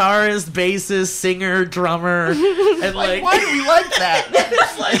like guitarist, bassist, singer, drummer, and like Why do we like that?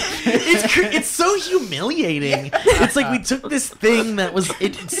 it's like it's so humiliating. It's like we took this thing that was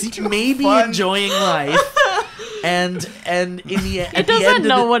it's maybe fun. enjoying life, and in the at It the end doesn't of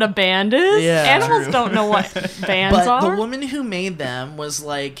know the, what a band is. Yeah. Animals don't know what bands But are. the woman who made them was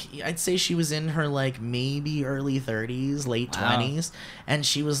like, I'd say she was in her like maybe early 30s, late Wow. 20s, and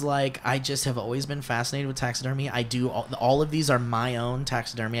she was like, I just have always been fascinated with taxidermy. I do all of these are my own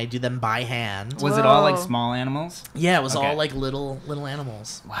taxidermy. I do them by hand. Was it all like Whoa. small animals? Yeah, it was Okay. all like little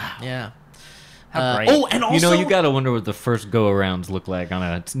animals. Wow. Yeah. How great. Oh, and also, you gotta wonder what the first go-arounds look like on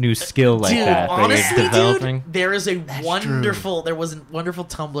a new skill like dude, that honestly, you're developing. dude, there is a There was a wonderful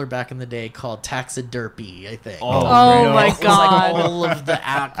Tumblr back in the day called Taxidermy, I think. Oh, Oh no. my It was God. like all of the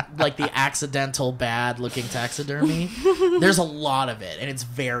the accidental bad looking taxidermy. There's a lot of it, and it's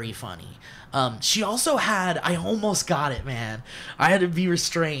very funny. She also had, I almost got it, man. I had to be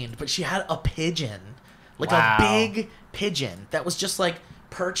restrained, but she had a pigeon, like Wow. a big pigeon that was just like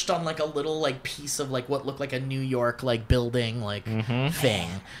perched on like a little like piece of like what looked like a New York like building like thing.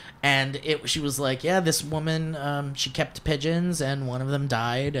 And she was like, yeah, this woman, she kept pigeons and one of them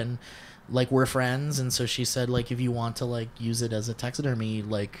died, and like we're friends, and so she said like if you want to like use it as a taxidermy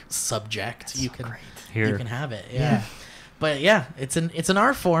like subject, you can Here. have it. Yeah. But yeah, it's an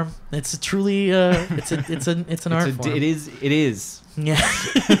art form. It's a truly it's an art form. It is. Yeah.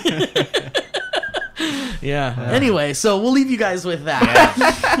 Yeah. Anyway, so we'll leave you guys with that.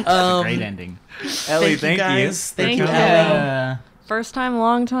 That's a great ending. Ellie, thank you guys. Thank you, Thank Ellie. Yeah. First time,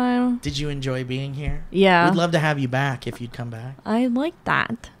 long time. Did you enjoy being here? Yeah. We'd love to have you back if you'd come back. I like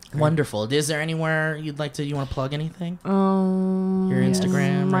that. Wonderful. Is there anywhere you want to plug anything? Your Yes.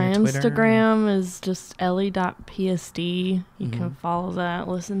 Instagram or My your Twitter? Instagram is just ellie.psd. You Mm-hmm. can follow that.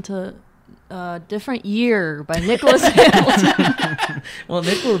 Listen to Different Year by Nicholas Hamilton. Well,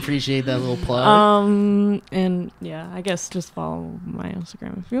 Nick will appreciate that little plug. And yeah, I guess just follow my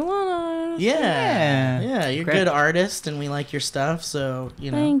Instagram if you wanna. Yeah, you're a good artist, and we like your stuff. So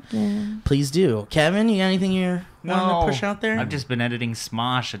Thank you. please do. Kevin, you got anything you're wanting to push out there? I've just been editing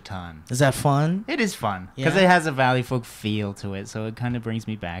Smosh a ton. Is that fun? It is fun because Yeah? it has a Valleyfolk feel to it, so it kind of brings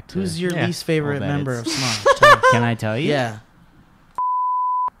me back to. Who's your least all favorite that member of it's- Smosh? Tell us. Can I tell you? Yeah.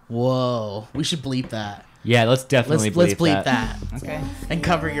 Whoa, we should bleep that. Yeah, let's definitely Let's bleep that. Okay. And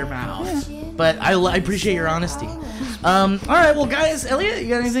cover your mouth. But I appreciate your honesty. All right, well, guys, Elliot, you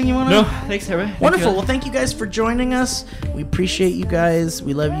got anything you want to? No, thanks, everybody. Wonderful. Well, thank you guys for joining us. We appreciate you guys.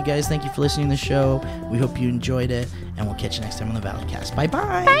 We love you guys. Thank you for listening to the show. We hope you enjoyed it, and we'll catch you next time on the Valleycast.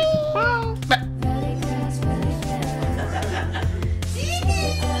 Bye-bye. Bye.